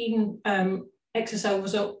already seen XSL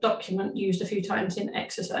result document used a few times in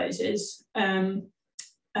exercises, but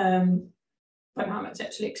now let's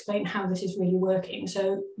actually explain how this is really working.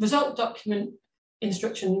 So result document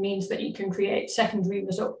instruction means that you can create secondary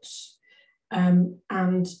results, and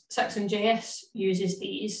SaxonJS uses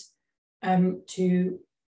these to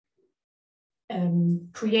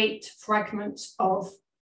create fragments of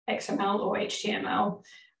XML or HTML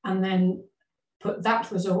and then put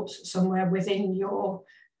that result somewhere within your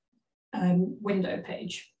window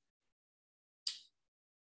page.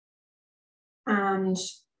 And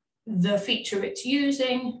the feature it's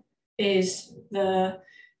using is the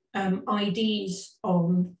IDs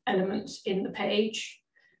on elements in the page.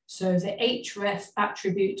 So the href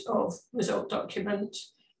attribute of result document,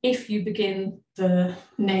 if you begin the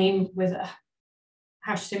name with a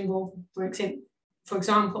hash symbol, for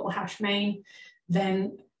example, hash main,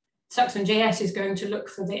 then SaxonJS is going to look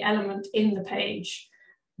for the element in the page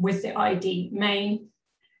with the ID main,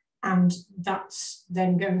 and that's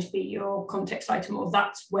then going to be your context item, or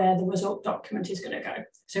that's where the result document is going to go.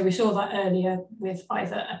 So we saw that earlier with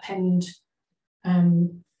either append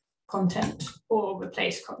content or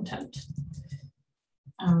replace content.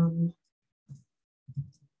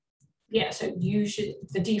 Yeah, so usually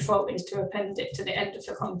the default is to append it to the end of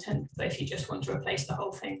the content, but if you just want to replace the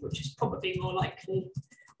whole thing, which is probably more likely,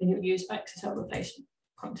 then you'll use XSL replace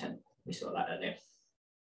content. We saw that earlier.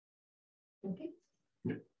 Okay.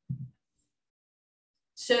 Yeah.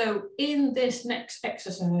 So in this next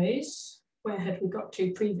exercise, where had we got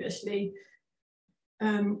to previously?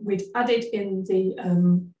 We've added in the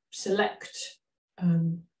select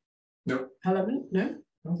no. element. No?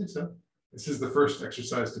 I don't think so. This is the first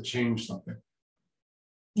exercise to change something.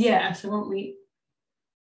 Yeah, so won't we?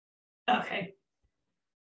 Okay.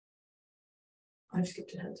 I've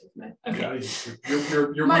skipped ahead of me. Okay. Yeah,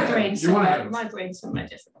 you're my brain's somewhere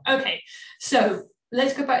different. Okay, so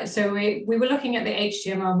let's go back. So we were looking at the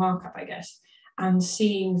HTML markup, I guess, and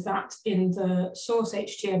seeing that in the source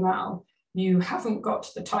HTML, you haven't got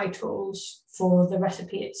the titles for the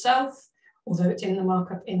recipe itself, although it's in the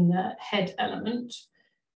markup in the head element,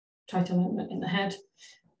 title element in the head.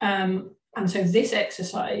 And so this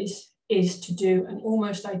exercise is to do an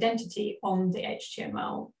almost identity on the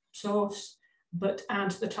HTML source, but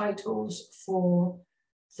add the titles for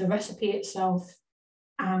the recipe itself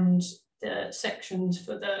and the sections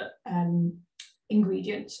for the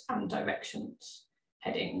ingredients and directions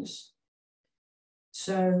headings.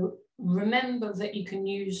 So remember that you can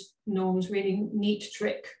use Norm's really neat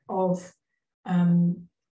trick of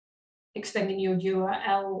extending your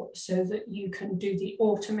URL so that you can do the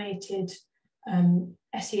automated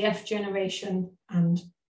SEF generation and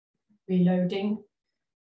reloading,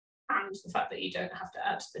 and the fact that you don't have to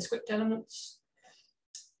add the script elements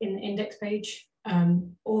in the index page.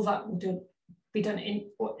 All that will be done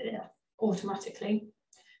automatically.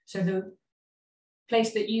 So the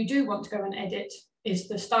place that you do want to go and edit is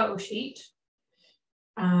the style sheet.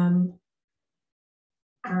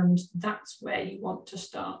 And that's where you want to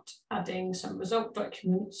start adding some result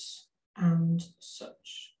documents and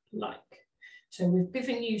such like. So we've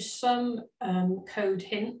given you some code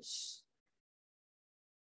hints,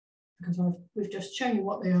 because we've just shown you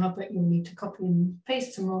what they are, but you'll need to copy and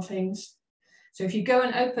paste some more things. So if you go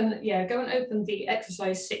and open, the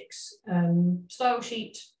exercise 6 style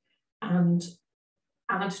sheet and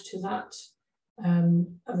add to that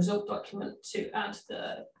a result document to add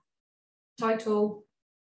the title.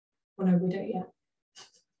 Oh no, we don't yet.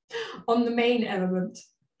 On the main element,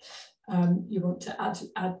 you want to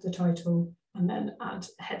add the title and then add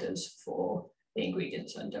headers for the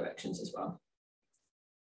ingredients and directions as well.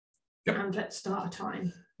 Yep. And let's start a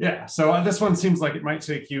time. Yeah, so this one seems like it might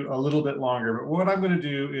take you a little bit longer, but what I'm going to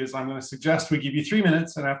do is I'm going to suggest we give you 3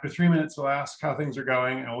 minutes, and after 3 minutes, we'll ask how things are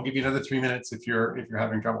going, and we'll give you another 3 minutes if you're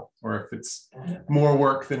having trouble, or if it's more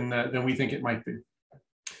work than we think it might be.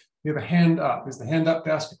 We have a hand up. Is the hand up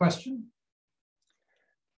to ask a question?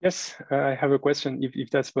 Yes, I have a question, if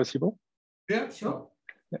that's possible. Yeah, sure.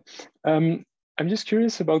 Yeah. I'm just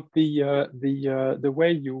curious about the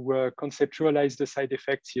way you conceptualize the side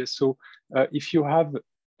effects here. So if you have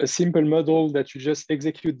a simple model that you just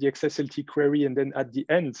execute the XSLT query, and then at the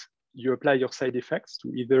end, you apply your side effects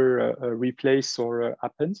to either replace or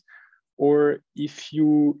append, or if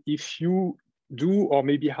you do, or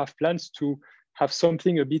maybe have plans to have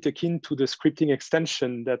something a bit akin to the scripting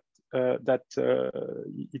extension that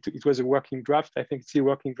it was a working draft. I think it's a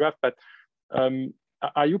working draft, but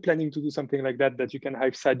are you planning to do something like that you can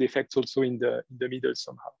have side effects also in the middle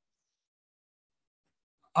somehow?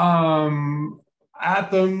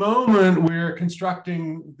 At the moment, we're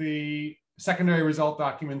constructing the secondary result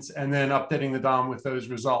documents and then updating the DOM with those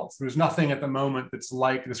results. There's nothing at the moment that's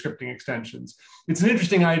like the scripting extensions. It's an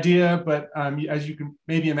interesting idea, but as you can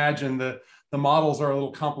maybe imagine, the models are a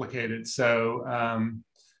little complicated. So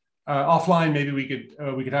offline, maybe we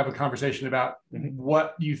could have a conversation about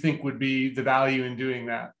what you think would be the value in doing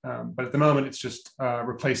that. But at the moment, it's just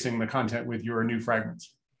replacing the content with your new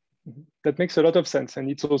fragments. That makes a lot of sense, and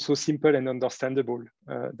it's also simple and understandable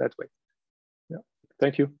that way. Yeah,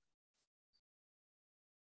 thank you.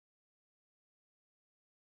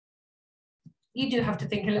 You do have to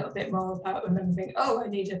think a little bit more about remembering, oh, I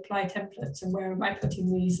need to apply templates, and where am I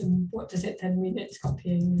putting these, and what does it then mean it's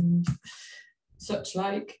copying, and such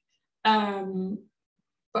like.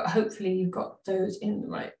 but hopefully you've got those in the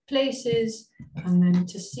right places. And then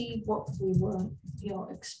to see what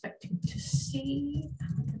you're expecting to see,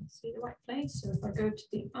 I can see the right place. So if I go to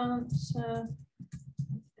the answer,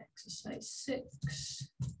 exercise 6.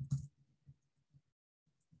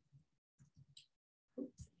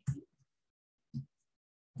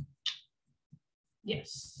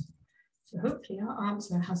 Yes. So hopefully our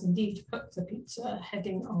answer has indeed put the pizza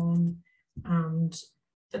heading on and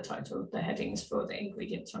the title of the headings for the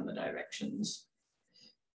ingredients and the directions.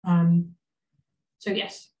 So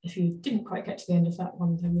yes, if you didn't quite get to the end of that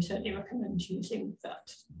one, then we certainly recommend using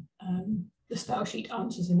that, the style sheet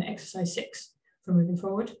answers in exercise 6 for moving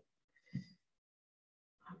forward.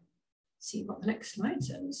 See what the next slide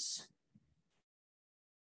says.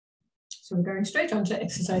 So we're going straight on to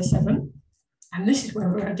exercise 7. And this is where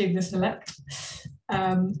we're adding the select.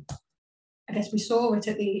 I guess we saw it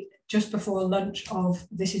at just before lunch of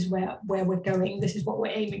this is where we're going. This is what we're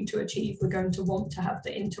aiming to achieve. We're going to want to have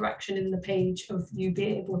the interaction in the page of you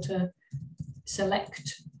being able to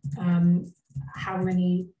select how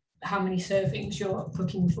many servings you're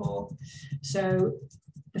looking for. So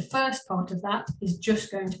the first part of that is just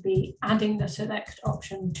going to be adding the select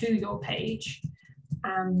option to your page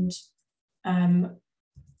and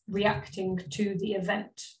reacting to the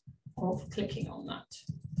event of clicking on that.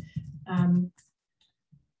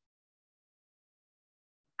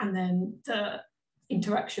 And then the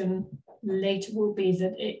interaction later will be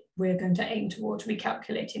that we're going to aim towards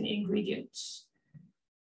recalculating the ingredients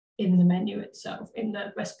in the menu itself, in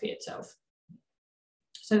the recipe itself.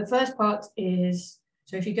 So the first part is,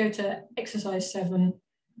 so if you go to exercise 7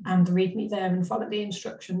 and the README there and follow the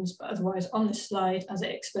instructions, but otherwise on this slide, as it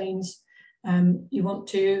explains, you want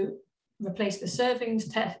to replace the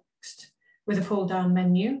servings text with a pull down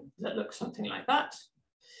menu that looks something like that.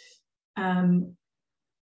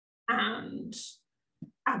 And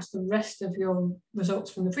add the rest of your results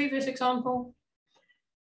from the previous example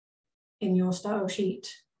in your style sheet.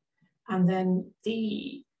 And then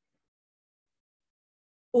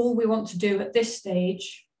all we want to do at this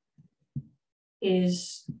stage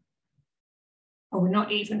is, we're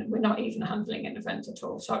not even handling an event at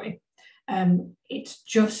all, sorry. It's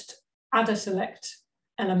just add a select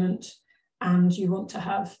element and you want to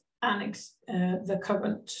have the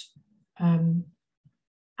current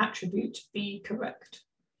attribute be correct.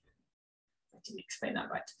 I didn't explain that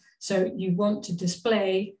right. So you want to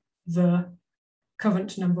display the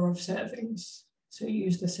current number of servings. So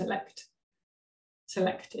use the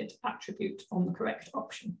selected attribute on the correct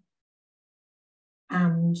option.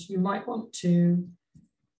 And you might want to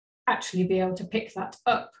actually be able to pick that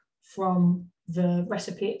up from the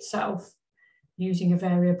recipe itself using a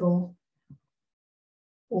variable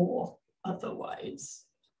or otherwise.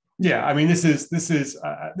 Yeah, I mean, this was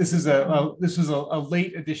a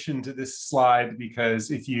late addition to this slide,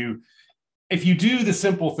 because if you do the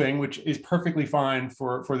simple thing, which is perfectly fine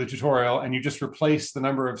for the tutorial, and you just replace the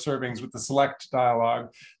number of servings with the select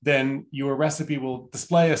dialog, then your recipe will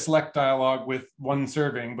display a select dialog with 1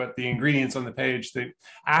 serving, but the ingredients on the page, the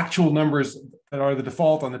actual numbers that are the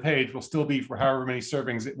default on the page, will still be for however many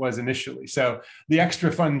servings it was initially. So the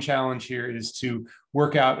extra fun challenge here is to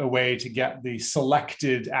work out a way to get the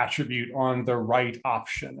selected attribute on the right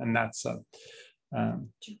option, and that's a do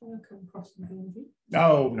you want to come across the movie?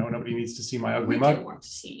 Oh, no, nobody needs to see my ugly mug. Don't want to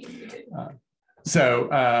see you.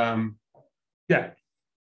 Yeah,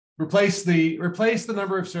 replace the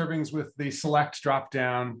number of servings with the select drop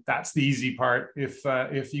down. That's the easy part.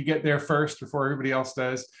 If you get there first before everybody else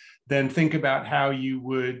does, then think about how you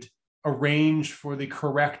would arrange for the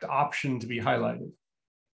correct option to be highlighted.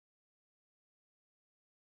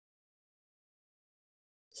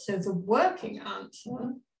 So the working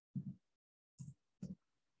answer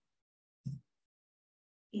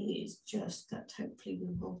is just that hopefully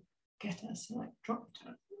we will get a select drop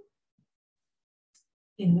down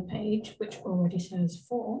in the page, which already says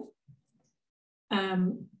 4.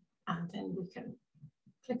 And then we can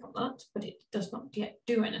click on that, but it does not yet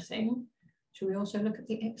do anything. Should we also look at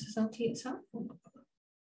the XSLT itself?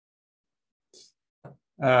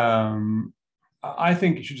 I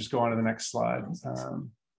think you should just go on to the next slide.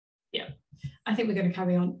 Yeah, I think we're going to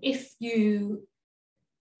carry on.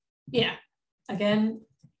 Again,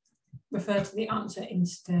 refer to the answer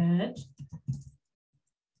instead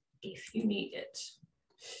if you need it.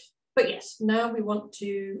 But yes, now we want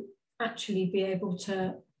to actually be able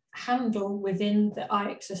to handle within the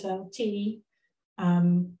iXSLT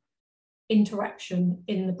interaction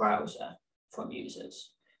in the browser from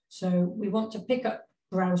users. So we want to pick up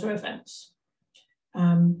browser events.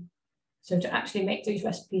 So to actually make these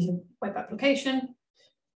recipes a web application,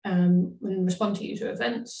 and respond to user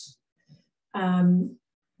events.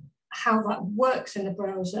 How that works in the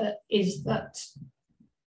browser is that,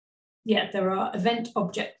 yeah, there are event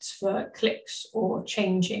objects for clicks or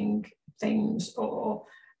changing things or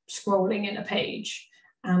scrolling in a page,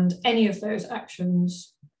 and any of those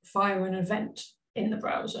actions fire an event in the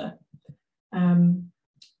browser. And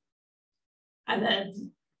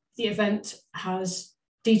then the event has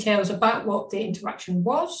details about what the interaction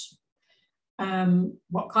was,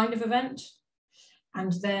 what kind of event,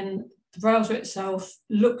 and then the browser itself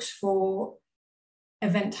looks for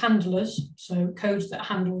event handlers, so code that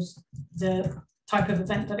handles the type of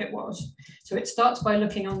event that it was. So it starts by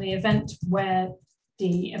looking on the event where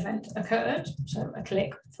the event occurred, so a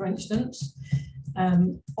click, for instance,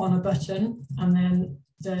 on a button, and then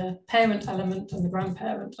the parent element and the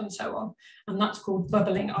grandparent and so on, and that's called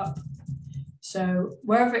bubbling up. So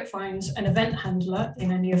wherever it finds an event handler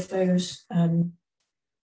in any of those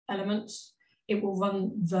elements, it will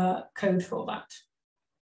run the code for that.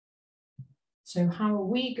 So how are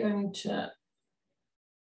we going to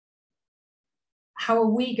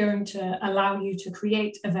allow you to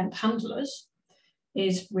create event handlers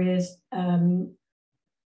is with an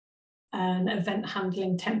event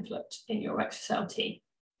handling template in your XSLT.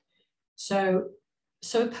 So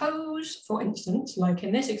suppose, for instance, like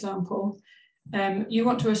in this example, you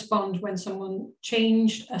want to respond when someone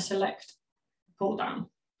changed a select pull down.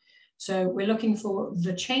 So we're looking for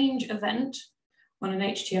the change event on an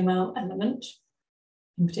HTML element,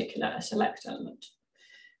 in particular a select element.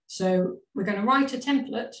 So we're going to write a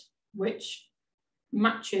template which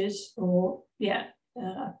matches or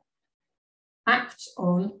acts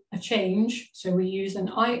on a change. So we use an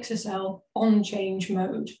IXSL on change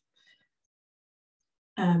mode.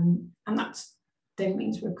 And that then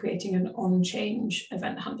means we're creating an on change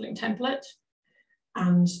event handling template.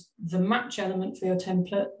 And the match element for your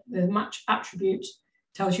template, the match attribute,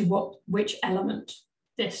 tells you which element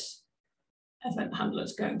this event handler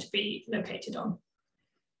is going to be located on.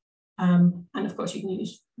 And of course, you can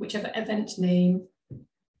use whichever event name.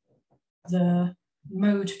 The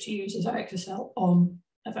mode to use is IXSL on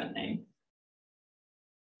event name.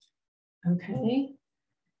 Okay.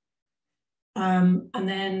 And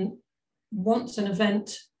then once an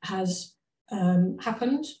event has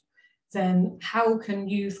happened, then how can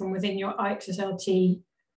you, from within your IXSLT,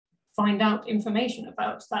 find out information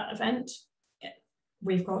about that event?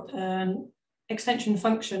 We've got an extension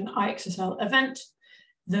function IXSL event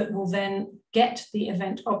that will then get the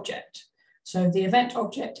event object. So the event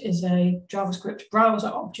object is a JavaScript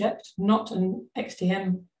browser object, not an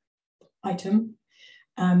XTM item.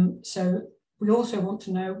 So we also want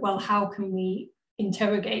to know, well, how can we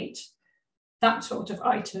interrogate that sort of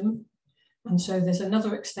item? And so there's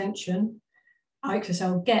another extension,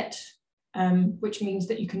 IXSL get, which means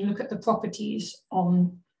that you can look at the properties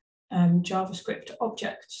on JavaScript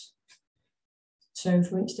objects. So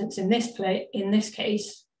for instance, in this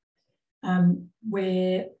case,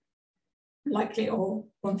 we're likely, or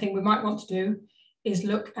one thing we might want to do is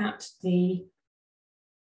look at the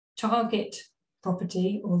target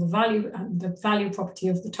property or the value property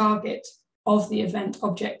of the target of the event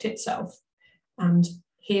object itself. And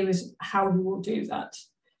here is how you will do that.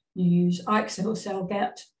 You use IXSL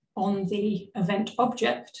get on the event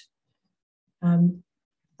object and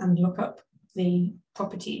look up the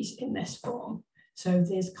properties in this form. So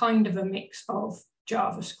there's kind of a mix of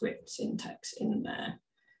JavaScript syntax in there,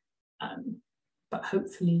 but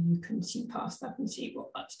hopefully you can see past that and see what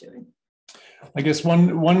that's doing. I guess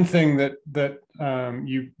one thing that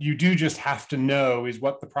you do just have to know is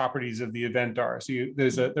what the properties of the event are. So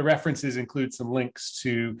the references include some links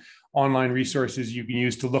to online resources you can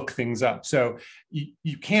use to look things up. So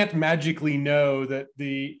you can't magically know that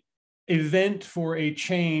the event for a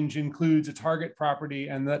change includes a target property,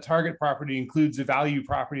 and that target property includes a value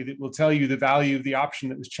property that will tell you the value of the option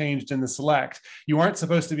that was changed in the select. You aren't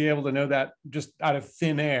supposed to be able to know that just out of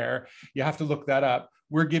thin air. You have to look that up.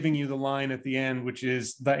 We're giving you the line at the end, which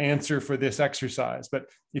is the answer for this exercise. But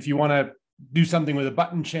if you want to do something with a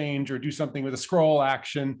button change or do something with a scroll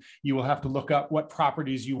action, you will have to look up what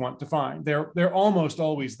properties you want to find. They're almost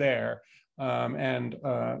always there, and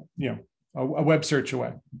a web search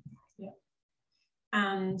away. Yeah,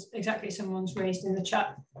 and exactly, someone's raised in the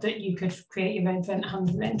chat that you could create your event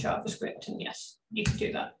handler in JavaScript, and yes, you could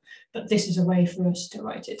do that. But this is a way for us to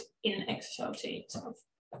write it in XSLT itself.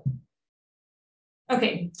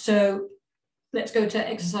 Okay, so let's go to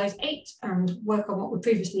exercise 8 and work on what we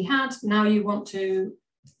previously had. Now you want to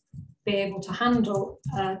be able to handle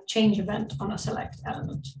a change event on a select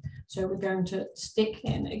element. So we're going to stick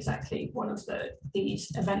in exactly one of these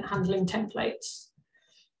event handling templates.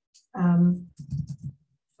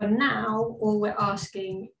 For now, all we're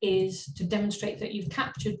asking is to demonstrate that you've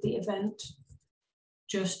captured the event.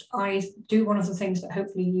 I do one of the things that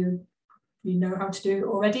hopefully you know how to do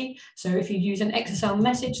already. So if you use an XSL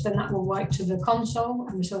message, then that will write to the console,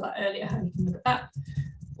 and we saw that earlier, how you can look at that,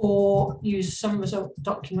 or use some result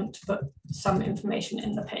document to put some information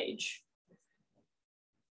in the page.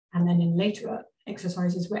 And then in later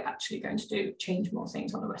exercises, we're actually going to change more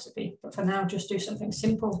things on the recipe. But for now, just do something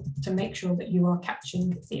simple to make sure that you are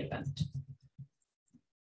catching the event.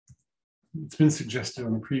 It's been suggested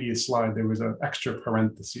on the previous slide, there was an extra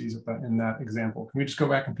parentheses in that example. Can we just go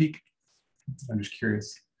back and peek? I'm just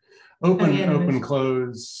curious. Open, open,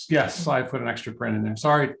 close. Yes, I put an extra paren in there.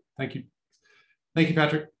 Sorry. Thank you. Thank you,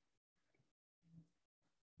 Patrick.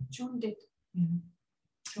 John did. Yeah.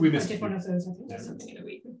 We missed one of those. I think there's something in the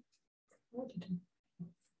read.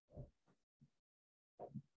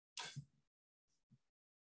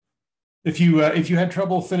 If you had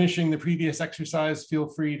trouble finishing the previous exercise, feel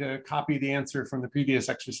free to copy the answer from the previous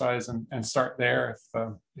exercise and start there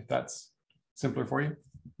if that's simpler for you.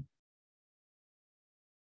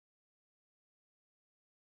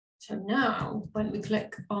 So now, when we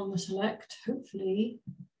click on the select, hopefully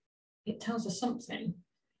it tells us something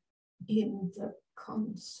in the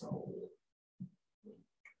console.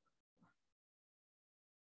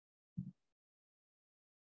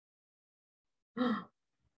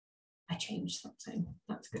 I changed something.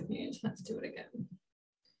 That's good news. Let's do it again.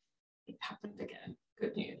 It happened again.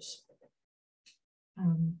 Good news.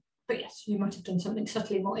 But yes, you might have done something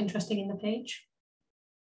subtly more interesting in the page.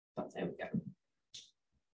 But there we go.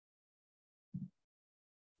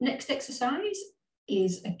 Next exercise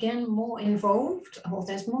is again more involved. Oh,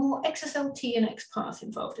 there's more XSLT and XPath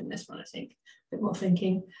involved in this one, I think. A bit more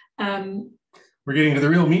thinking. We're getting to the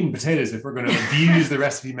real meat and potatoes if we're going to abuse the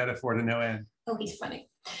recipe metaphor to no end. Oh, he's funny.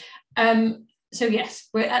 So yes,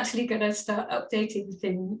 we're actually going to start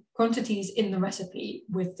updating quantities in the recipe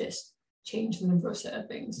with this change the number of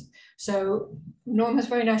servings. So Norm has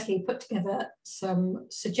very nicely put together some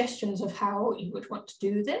suggestions of how you would want to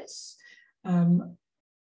do this.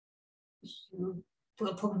 You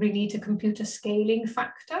will probably need to compute a scaling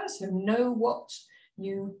factor, so know what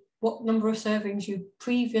number of servings you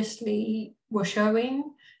previously were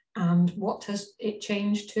showing and what has it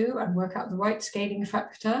changed to, and work out the right scaling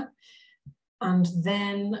factor, and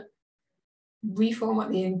then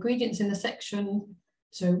reformat the ingredients in the section,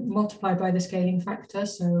 so multiply by the scaling factor.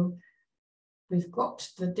 So we've got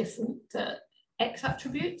the different X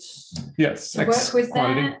attributes to work with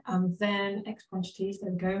there, and then X quantities,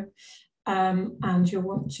 there we go. And you'll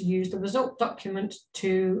want to use the result document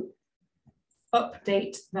to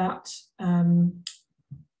update that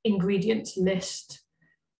ingredients list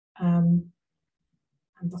and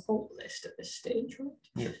the whole list at this stage, right?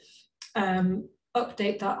 Yeah.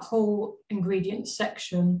 Update that whole ingredients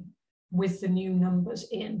section with the new numbers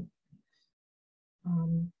in.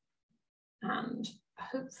 And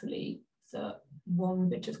hopefully the one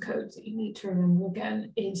bit of code that you need to remember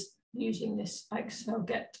again is using this XSL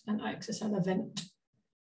get and XSL event.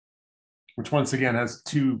 Which once again has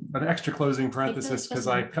an extra closing parenthesis because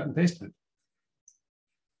I cut and pasted it.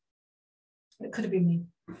 It could have been me.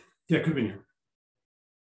 Yeah, it could have been you.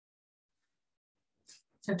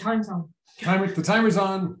 So time's on. The timer's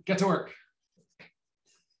on, get to work. If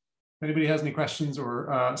anybody has any questions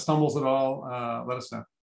or stumbles at all, let us know.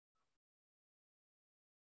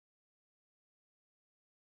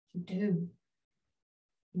 You do.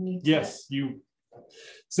 Yes, you.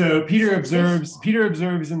 So Peter observes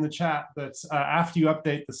in the chat that after you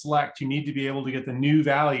update the select, you need to be able to get the new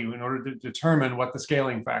value in order to determine what the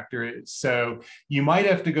scaling factor is. So you might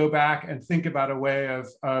have to go back and think about a way of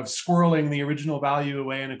squirreling the original value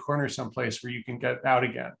away in a corner someplace where you can get out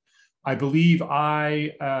again. I believe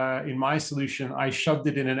in my solution, I shoved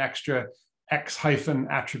it in an extra X hyphen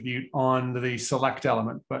attribute on the select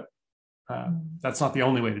element, but that's not the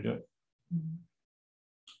only way to do it.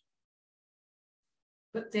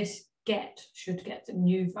 But this get should get the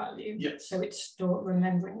new value. Yes. So it's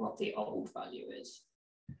remembering what the old value is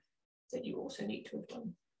that you also need to have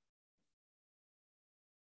done.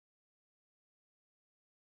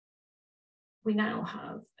 We now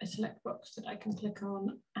have a select box that I can click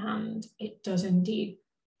on, and it does indeed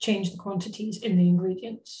change the quantities in the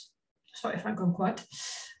ingredients. Sorry if I've gone quiet.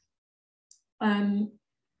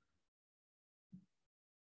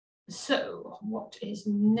 So what is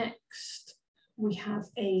next? We have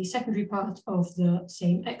a secondary part of the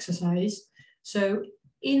same exercise. So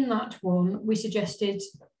in that one, we suggested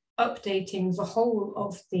updating the whole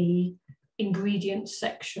of the ingredients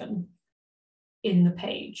section in the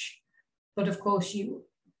page. But of course, you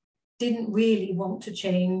didn't really want to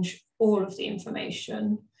change all of the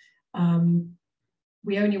information.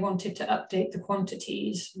 We only wanted to update the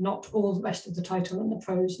quantities, not all the rest of the title and the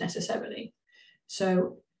prose necessarily.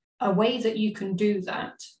 So a way that you can do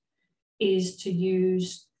that is to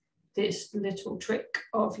use this little trick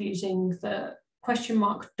of using the question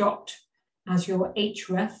mark dot as your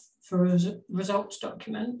href for a results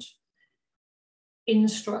document,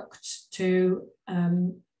 instructs to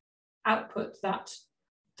output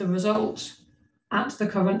the result at the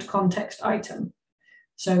current context item.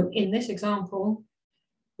 So in this example,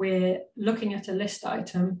 we're looking at a list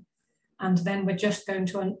item, and then we're just going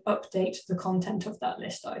to update the content of that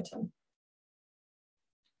list item.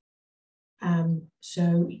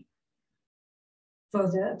 So for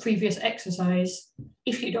the previous exercise,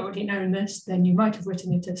 if you'd already known this, then you might have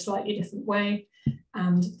written it a slightly different way.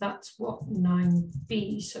 And that's what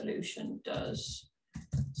 9b solution does.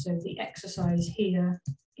 So the exercise here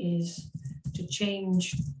is to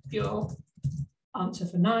change your answer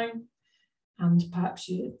for 9, and perhaps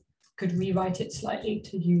you could rewrite it slightly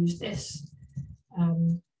to use this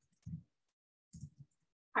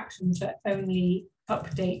action to only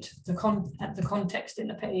update the context in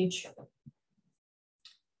the page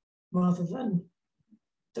rather than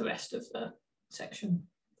the rest of the section.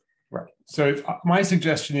 Right. So my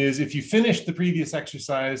suggestion is, if you finished the previous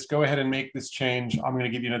exercise, go ahead and make this change. I'm going to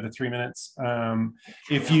give you another 3 minutes.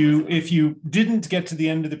 If you didn't get to the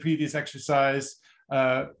end of the previous exercise,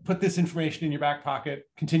 put this information in your back pocket,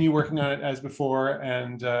 continue working on it as before,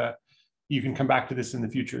 and you can come back to this in the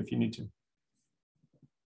future if you need to.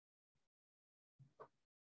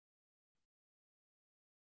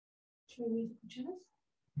 Should we use the chairs?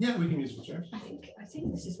 Yeah, we can use the chairs. I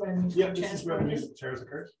think this is where the yeah, this is where the musical chairs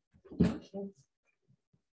occurs. Okay.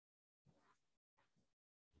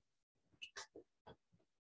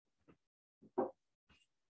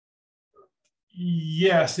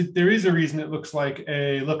 Yes, there is a reason it looks like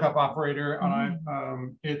a lookup operator.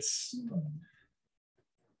 And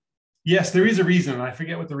yes, there is a reason. I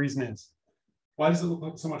forget what the reason is. Why does it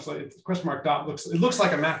look so much like question mark dot it looks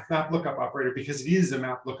like a map lookup operator, because it is a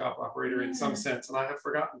map lookup operator in some sense, and I have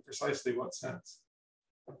forgotten precisely what sense.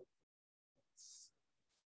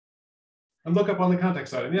 And look up on the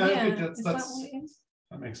context item. Yeah, I think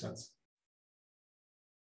that makes sense.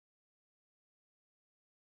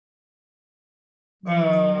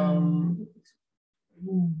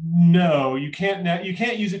 No, you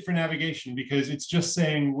can't use it for navigation, because it's just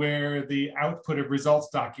saying where the output of results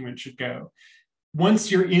document should go.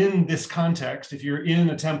 Once you're in this context, if you're in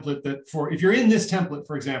a template if you're in this template,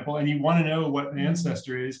 for example, and you want to know what an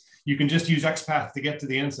ancestor is, you can just use XPath to get to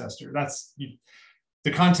the ancestor.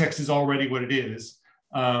 The context is already what it is.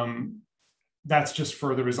 That's just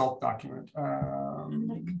for the result document.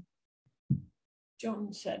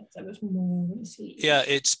 John said there was more. Yeah,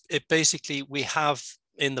 it basically, we have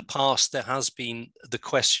in the past, there has been the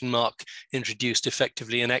question mark introduced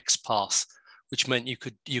effectively an XPath, which meant you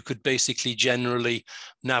could basically generally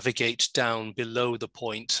navigate down below the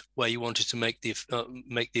point where you wanted to make the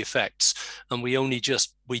effects. And we only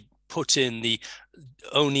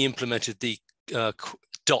implemented the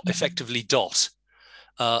effectively dot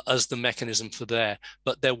as the mechanism for there.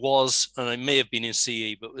 But there was, and it may have been in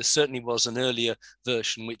CE, but there certainly was an earlier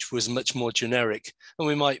version which was much more generic, and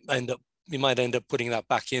we might end up putting that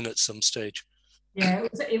back in at some stage. Yeah,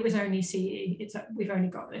 it was only CE. We've only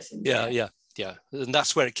got this in yeah, and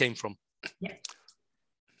that's where it came from. Yeah.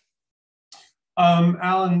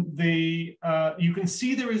 Alan, you can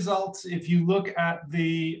see the results if you look at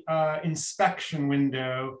the inspection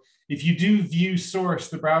window. If you do view source,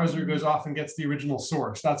 the browser goes off and gets the original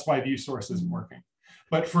source. That's why view source isn't working.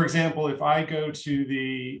 But for example, if I go to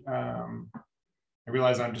the, I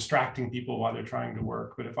realize I'm distracting people while they're trying to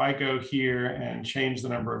work, but if I go here and change the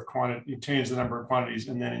number of quantities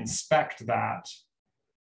and then inspect that,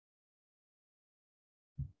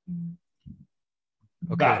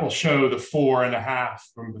 okay, that will show the 4.5.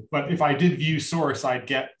 But if I did view source, I'd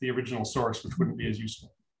get the original source, which wouldn't be as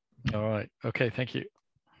useful. All right. Okay. Thank you.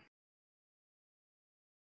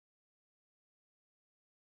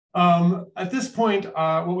 At this point,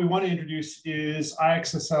 what we want to introduce is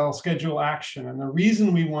IXSL schedule action. And the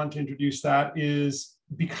reason we want to introduce that is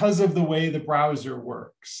because of the way the browser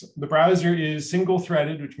works. The browser is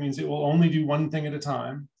single-threaded, which means it will only do one thing at a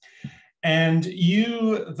time. And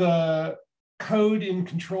you, the code in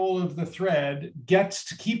control of the thread, gets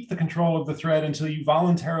to keep the control of the thread until you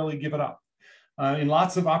voluntarily give it up. In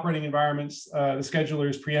lots of operating environments, the scheduler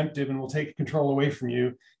is preemptive and will take control away from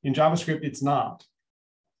you. In JavaScript, it's not.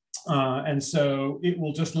 And so it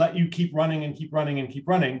will just let you keep running and keep running and keep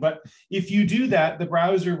running. But if you do that, the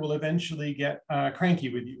browser will eventually get cranky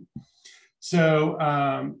with you. So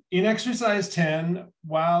in exercise 10,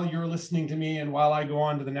 while you're listening to me and while I go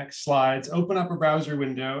on to the next slides, open up a browser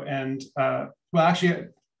window and, well, actually,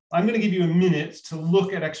 I'm going to give you a minute to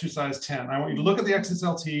look at exercise 10. I want you to look at the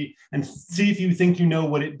XSLT and see if you think you know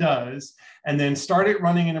what it does, and then start it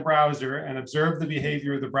running in a browser and observe the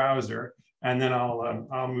behavior of the browser, and then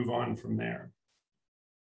I'll move on from there.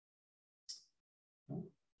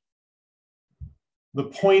 The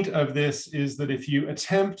point of this is that if you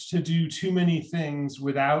attempt to do too many things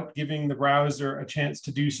without giving the browser a chance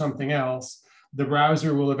to do something else, the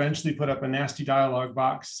browser will eventually put up a nasty dialog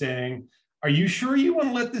box saying, "Are you sure you want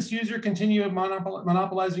to let this user continue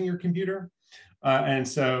monopolizing your computer?" And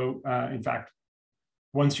so, in fact,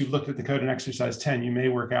 once you've looked at the code in exercise 10, you may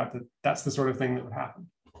work out that that's the sort of thing that would happen.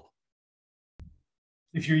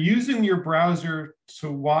 If you're using your browser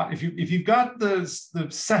to watch, if you've got the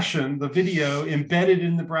session, the video embedded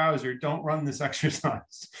in the browser, don't run this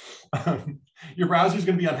exercise. Your browser is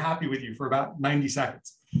going to be unhappy with you for about 90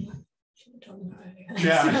 seconds.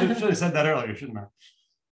 Yeah, I should have said that earlier, shouldn't I?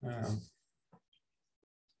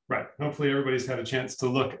 Right, hopefully everybody's had a chance to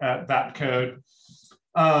look at that code.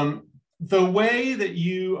 The way that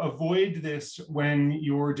you avoid this when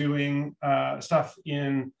you're doing stuff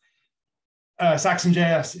in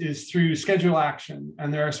SaxonJS is through schedule action.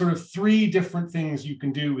 And there are sort of 3 different things you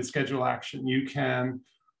can do with schedule action. You can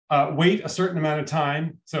wait a certain amount of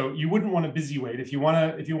time. So you wouldn't want to busy wait. If you want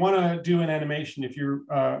to do an animation, if you're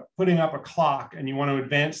putting up a clock and you want to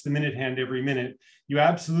advance the minute hand every minute, you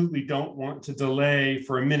absolutely don't want to delay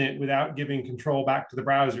for a minute without giving control back to the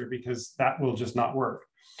browser, because that will just not work.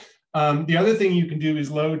 The other thing you can do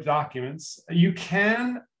is load documents. You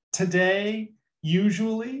can today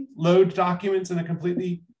usually load documents in a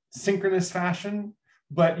completely synchronous fashion,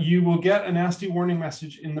 but you will get a nasty warning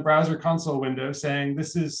message in the browser console window saying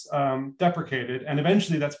this is deprecated, and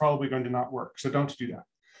eventually that's probably going to not work, so don't do that.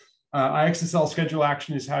 IXSL schedule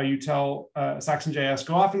action is how you tell SaxonJS,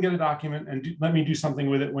 go off and get a document and let me do something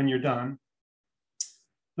with it when you're done.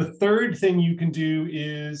 The third thing you can do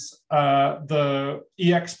is the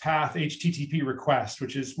EXPath HTTP request,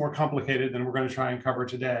 which is more complicated than we're going to try and cover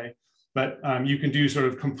today. But you can do sort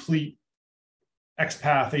of complete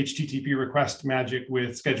XPath HTTP request magic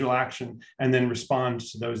with schedule action and then respond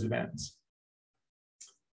to those events.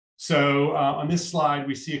 So on this slide,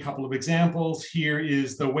 we see a couple of examples. Here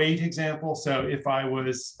is the wait example. So if I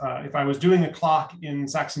was doing a clock in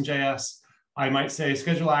SaxonJS, I might say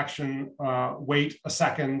schedule action, wait a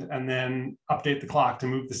second, and then update the clock to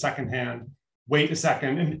move the second hand, wait a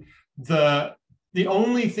second. And the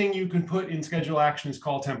only thing you can put in schedule action is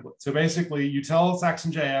call template. So basically you tell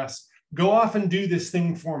SaxonJS, go off and do this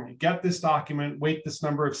thing for me. Get this document, wait this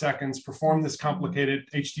number of seconds, perform this complicated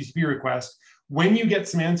HTTP request. When you get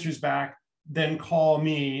some answers back, then call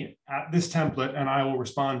me at this template and I will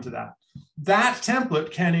respond to that. That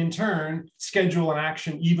template can in turn schedule an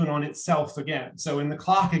action even on itself again. So in the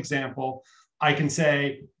clock example, I can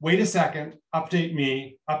say, wait a second, update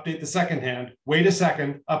me, update the second hand, wait a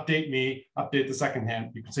second, update me, update the second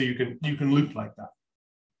hand. So you can loop like that.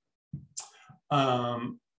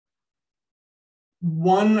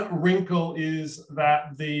 One wrinkle is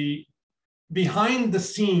that behind the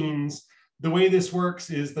scenes, the way this works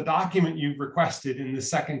is the document you've requested in the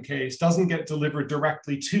second case doesn't get delivered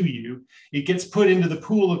directly to you. It gets put into the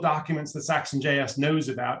pool of documents that SaxonJS knows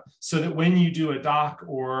about, so that when you do a doc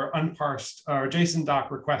or unparsed or JSON doc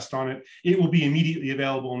request on it, it will be immediately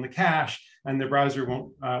available in the cache, and the browser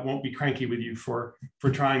won't be cranky with you for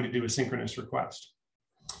trying to do a synchronous request.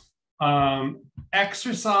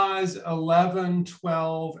 Exercise 11,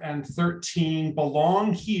 12, and 13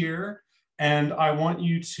 belong here. And I want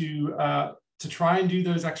you to try and do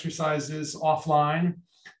those exercises offline.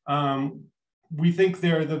 We think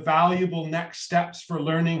they're the valuable next steps for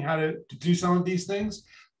learning how to do some of these things.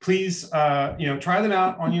 Please, try them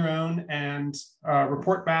out on your own and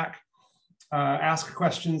report back. Ask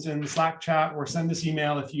questions in the Slack chat or send us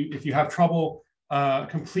email if you have trouble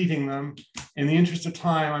completing them. In the interest of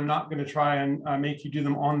time, I'm not going to try and make you do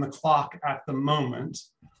them on the clock at the moment.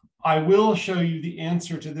 I will show you the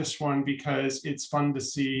answer to this one because it's fun to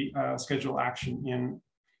see schedule action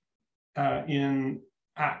in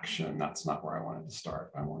action. That's not where I wanted to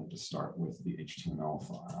start. I wanted to start with the HTML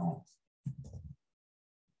file.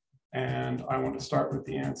 And I want to start with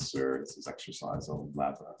the answer. This is exercise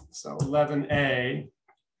 11. So 11A.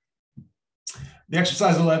 The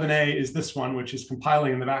exercise 11A is this one, which is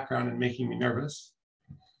compiling in the background and making me nervous.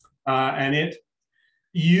 And it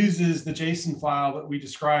uses the JSON file that we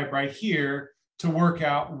describe right here to work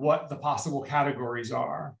out what the possible categories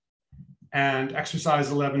are. And exercise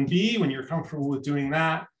 11B, when you're comfortable with doing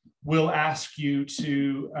that, will ask you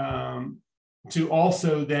to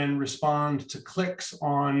also then respond to clicks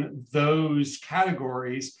on those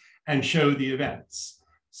categories and show the events.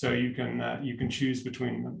 So you can choose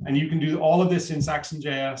between them. And you can do all of this in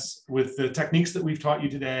SaxonJS with the techniques that we've taught you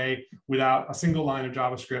today without a single line of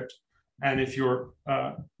JavaScript. And if you're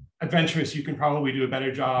adventurous, you can probably do a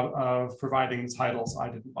better job of providing the titles. I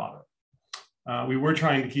didn't bother. We were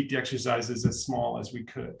trying to keep the exercises as small as we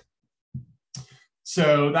could.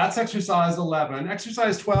 So that's exercise 11.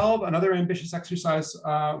 Exercise 12, another ambitious exercise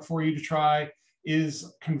for you to try,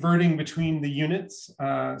 is converting between the units.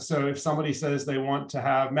 So if somebody says they want to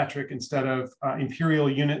have metric instead of imperial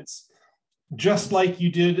units, just like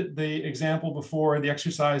you did the example before, the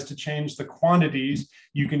exercise to change the quantities,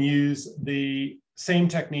 you can use the same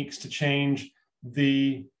techniques to change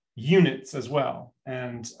the units as well.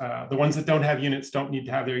 And the ones that don't have units don't need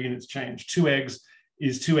to have their units changed. 2 eggs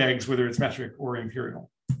is 2 eggs, whether it's metric or imperial.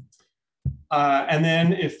 And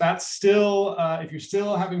then if that's still, if you're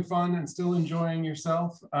still having fun and still enjoying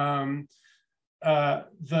yourself,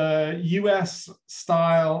 the US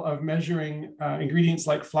style of measuring ingredients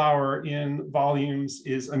like flour in volumes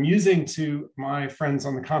is amusing to my friends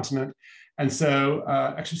on the continent. And so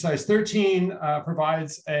exercise 13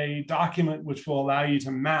 provides a document which will allow you to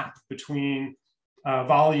map between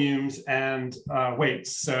volumes and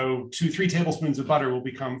weights. So 3 tablespoons of butter will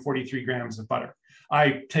become 43 grams of butter.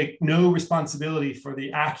 I take no responsibility for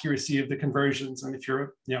the accuracy of the conversions. And if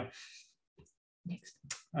you're,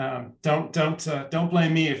 don't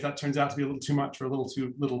blame me if that turns out to be a little too much or a little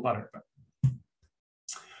too little butter.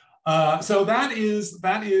 So that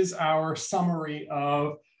is our summary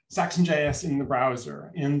of SaxonJS in the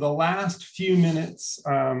browser. In the last few minutes,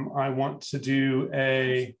 I want to do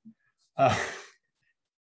a.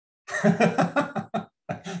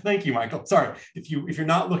 Thank you, Michael. Sorry, if you're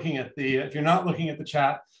not looking at the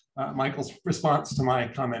chat, Michael's response to my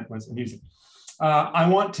comment was amusing. I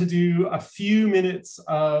want to do a few minutes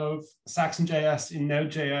of SaxonJS in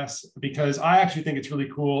Node.js because I actually think it's really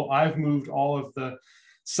cool. I've moved all of the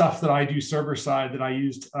stuff that I do server side that I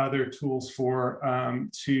used other tools for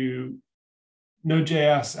to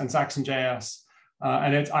Node.js and SaxonJS,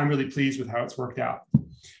 and I'm really pleased with how it's worked out.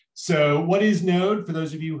 So what is Node? For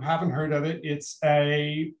those of you who haven't heard of it, it's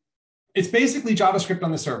basically JavaScript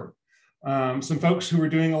on the server. Some folks who were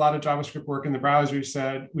doing a lot of JavaScript work in the browser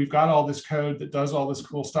said, we've got all this code that does all this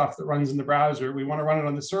cool stuff that runs in the browser. We want to run it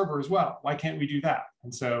on the server as well. Why can't we do that?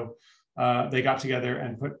 And so they got together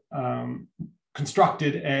and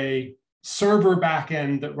constructed a server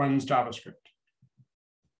backend that runs JavaScript.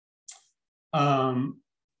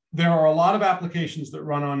 There are a lot of applications that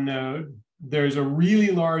run on Node. There's a really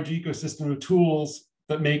large ecosystem of tools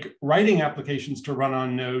that make writing applications to run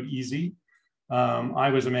on Node easy. I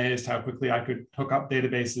was amazed how quickly I could hook up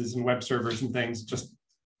databases and web servers and things, just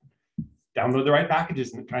download the right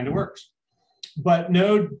packages and it kind of works. But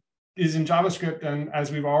Node is in JavaScript, and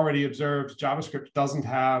as we've already observed, JavaScript doesn't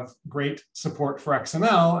have great support for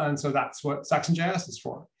XML, and so that's what SaxonJS is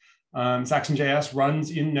for. SaxonJS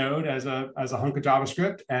runs in Node as a hunk of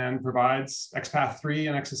JavaScript and provides XPath 3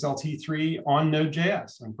 and XSLT 3 on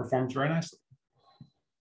Node.js and performs very nicely.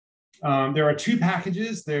 There are 2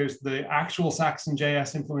 packages. There's the actual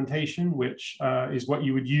SaxonJS implementation, which is what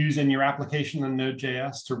you would use in your application on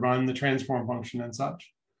Node.js to run the transform function and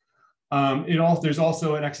such. There's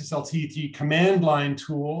also an XSLT command line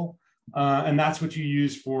tool, and that's what you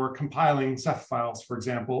use for compiling Ceph files, for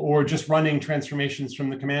example, or just running transformations from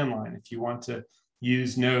the command line if you want to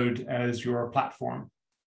use Node as your platform.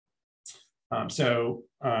 Those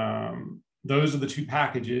are the 2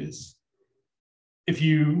 packages. If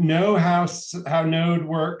you know how Node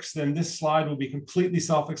works, then this slide will be completely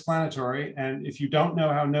self-explanatory. And if you don't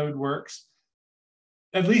know how Node works,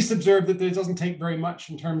 at least observe that it doesn't take very much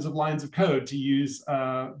in terms of lines of code to use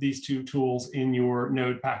these 2 tools in your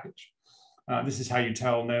Node package. This is how you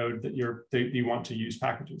tell Node that you want to use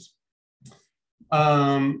packages.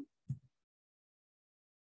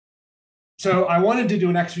 So I wanted to do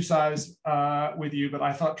an exercise with you, but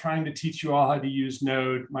I thought trying to teach you all how to use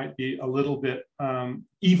Node might be a little bit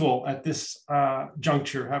evil at this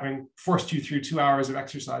juncture, having forced you through 2 hours of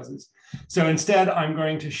exercises. So instead, I'm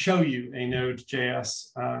going to show you a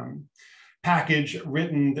Node.js package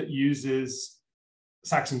written that uses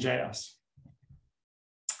SaxonJS.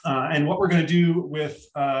 And what we're going to do with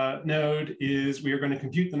Node is we are going to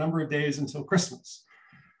compute the number of days until Christmas,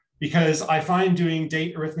 because I find doing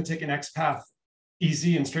date arithmetic in XPath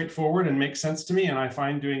easy and straightforward and makes sense to me. And I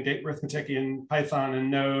find doing date arithmetic in Python and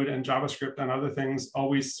Node and JavaScript and other things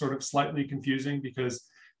always sort of slightly confusing, because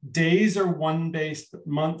days are 1-based, but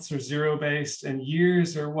months are 0-based, and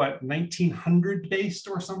years are what, 1900-based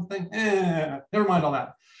or something? Never mind all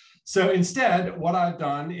that. So instead, what I've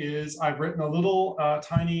done is I've written a little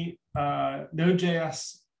tiny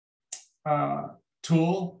Node.js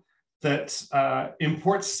tool that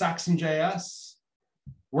imports SaxonJS,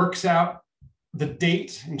 works out the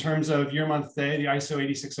date in terms of year, month, day, the ISO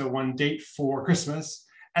 8601 date for Christmas,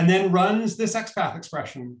 and then runs this XPath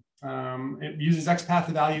expression. It uses XPath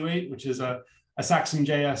evaluate, which is a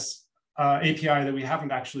SaxonJS API that we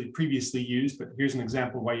haven't actually previously used, but here's an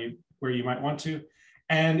example where you might want to.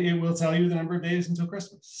 And it will tell you the number of days until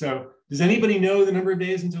Christmas. So does anybody know the number of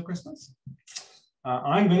days until Christmas?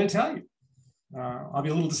 I'm going to tell you. I'll be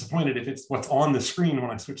a little disappointed if it's what's on the screen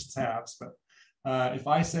when I switch the tabs, but if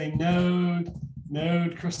I say node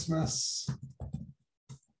Christmas,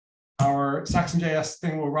 our SaxonJS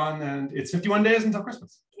thing will run, and it's 51 days until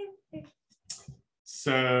Christmas.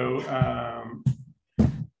 So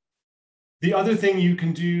the other thing you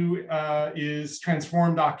can do is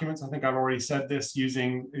transform documents. I think I've already said this,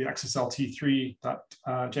 using the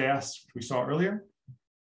XSLT3.js, which we saw earlier.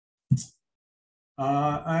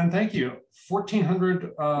 And thank you.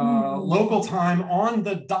 1400 local time on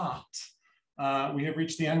the dot. We have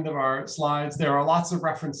reached the end of our slides. There are lots of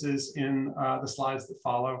references in the slides that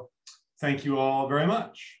follow. Thank you all very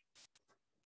much.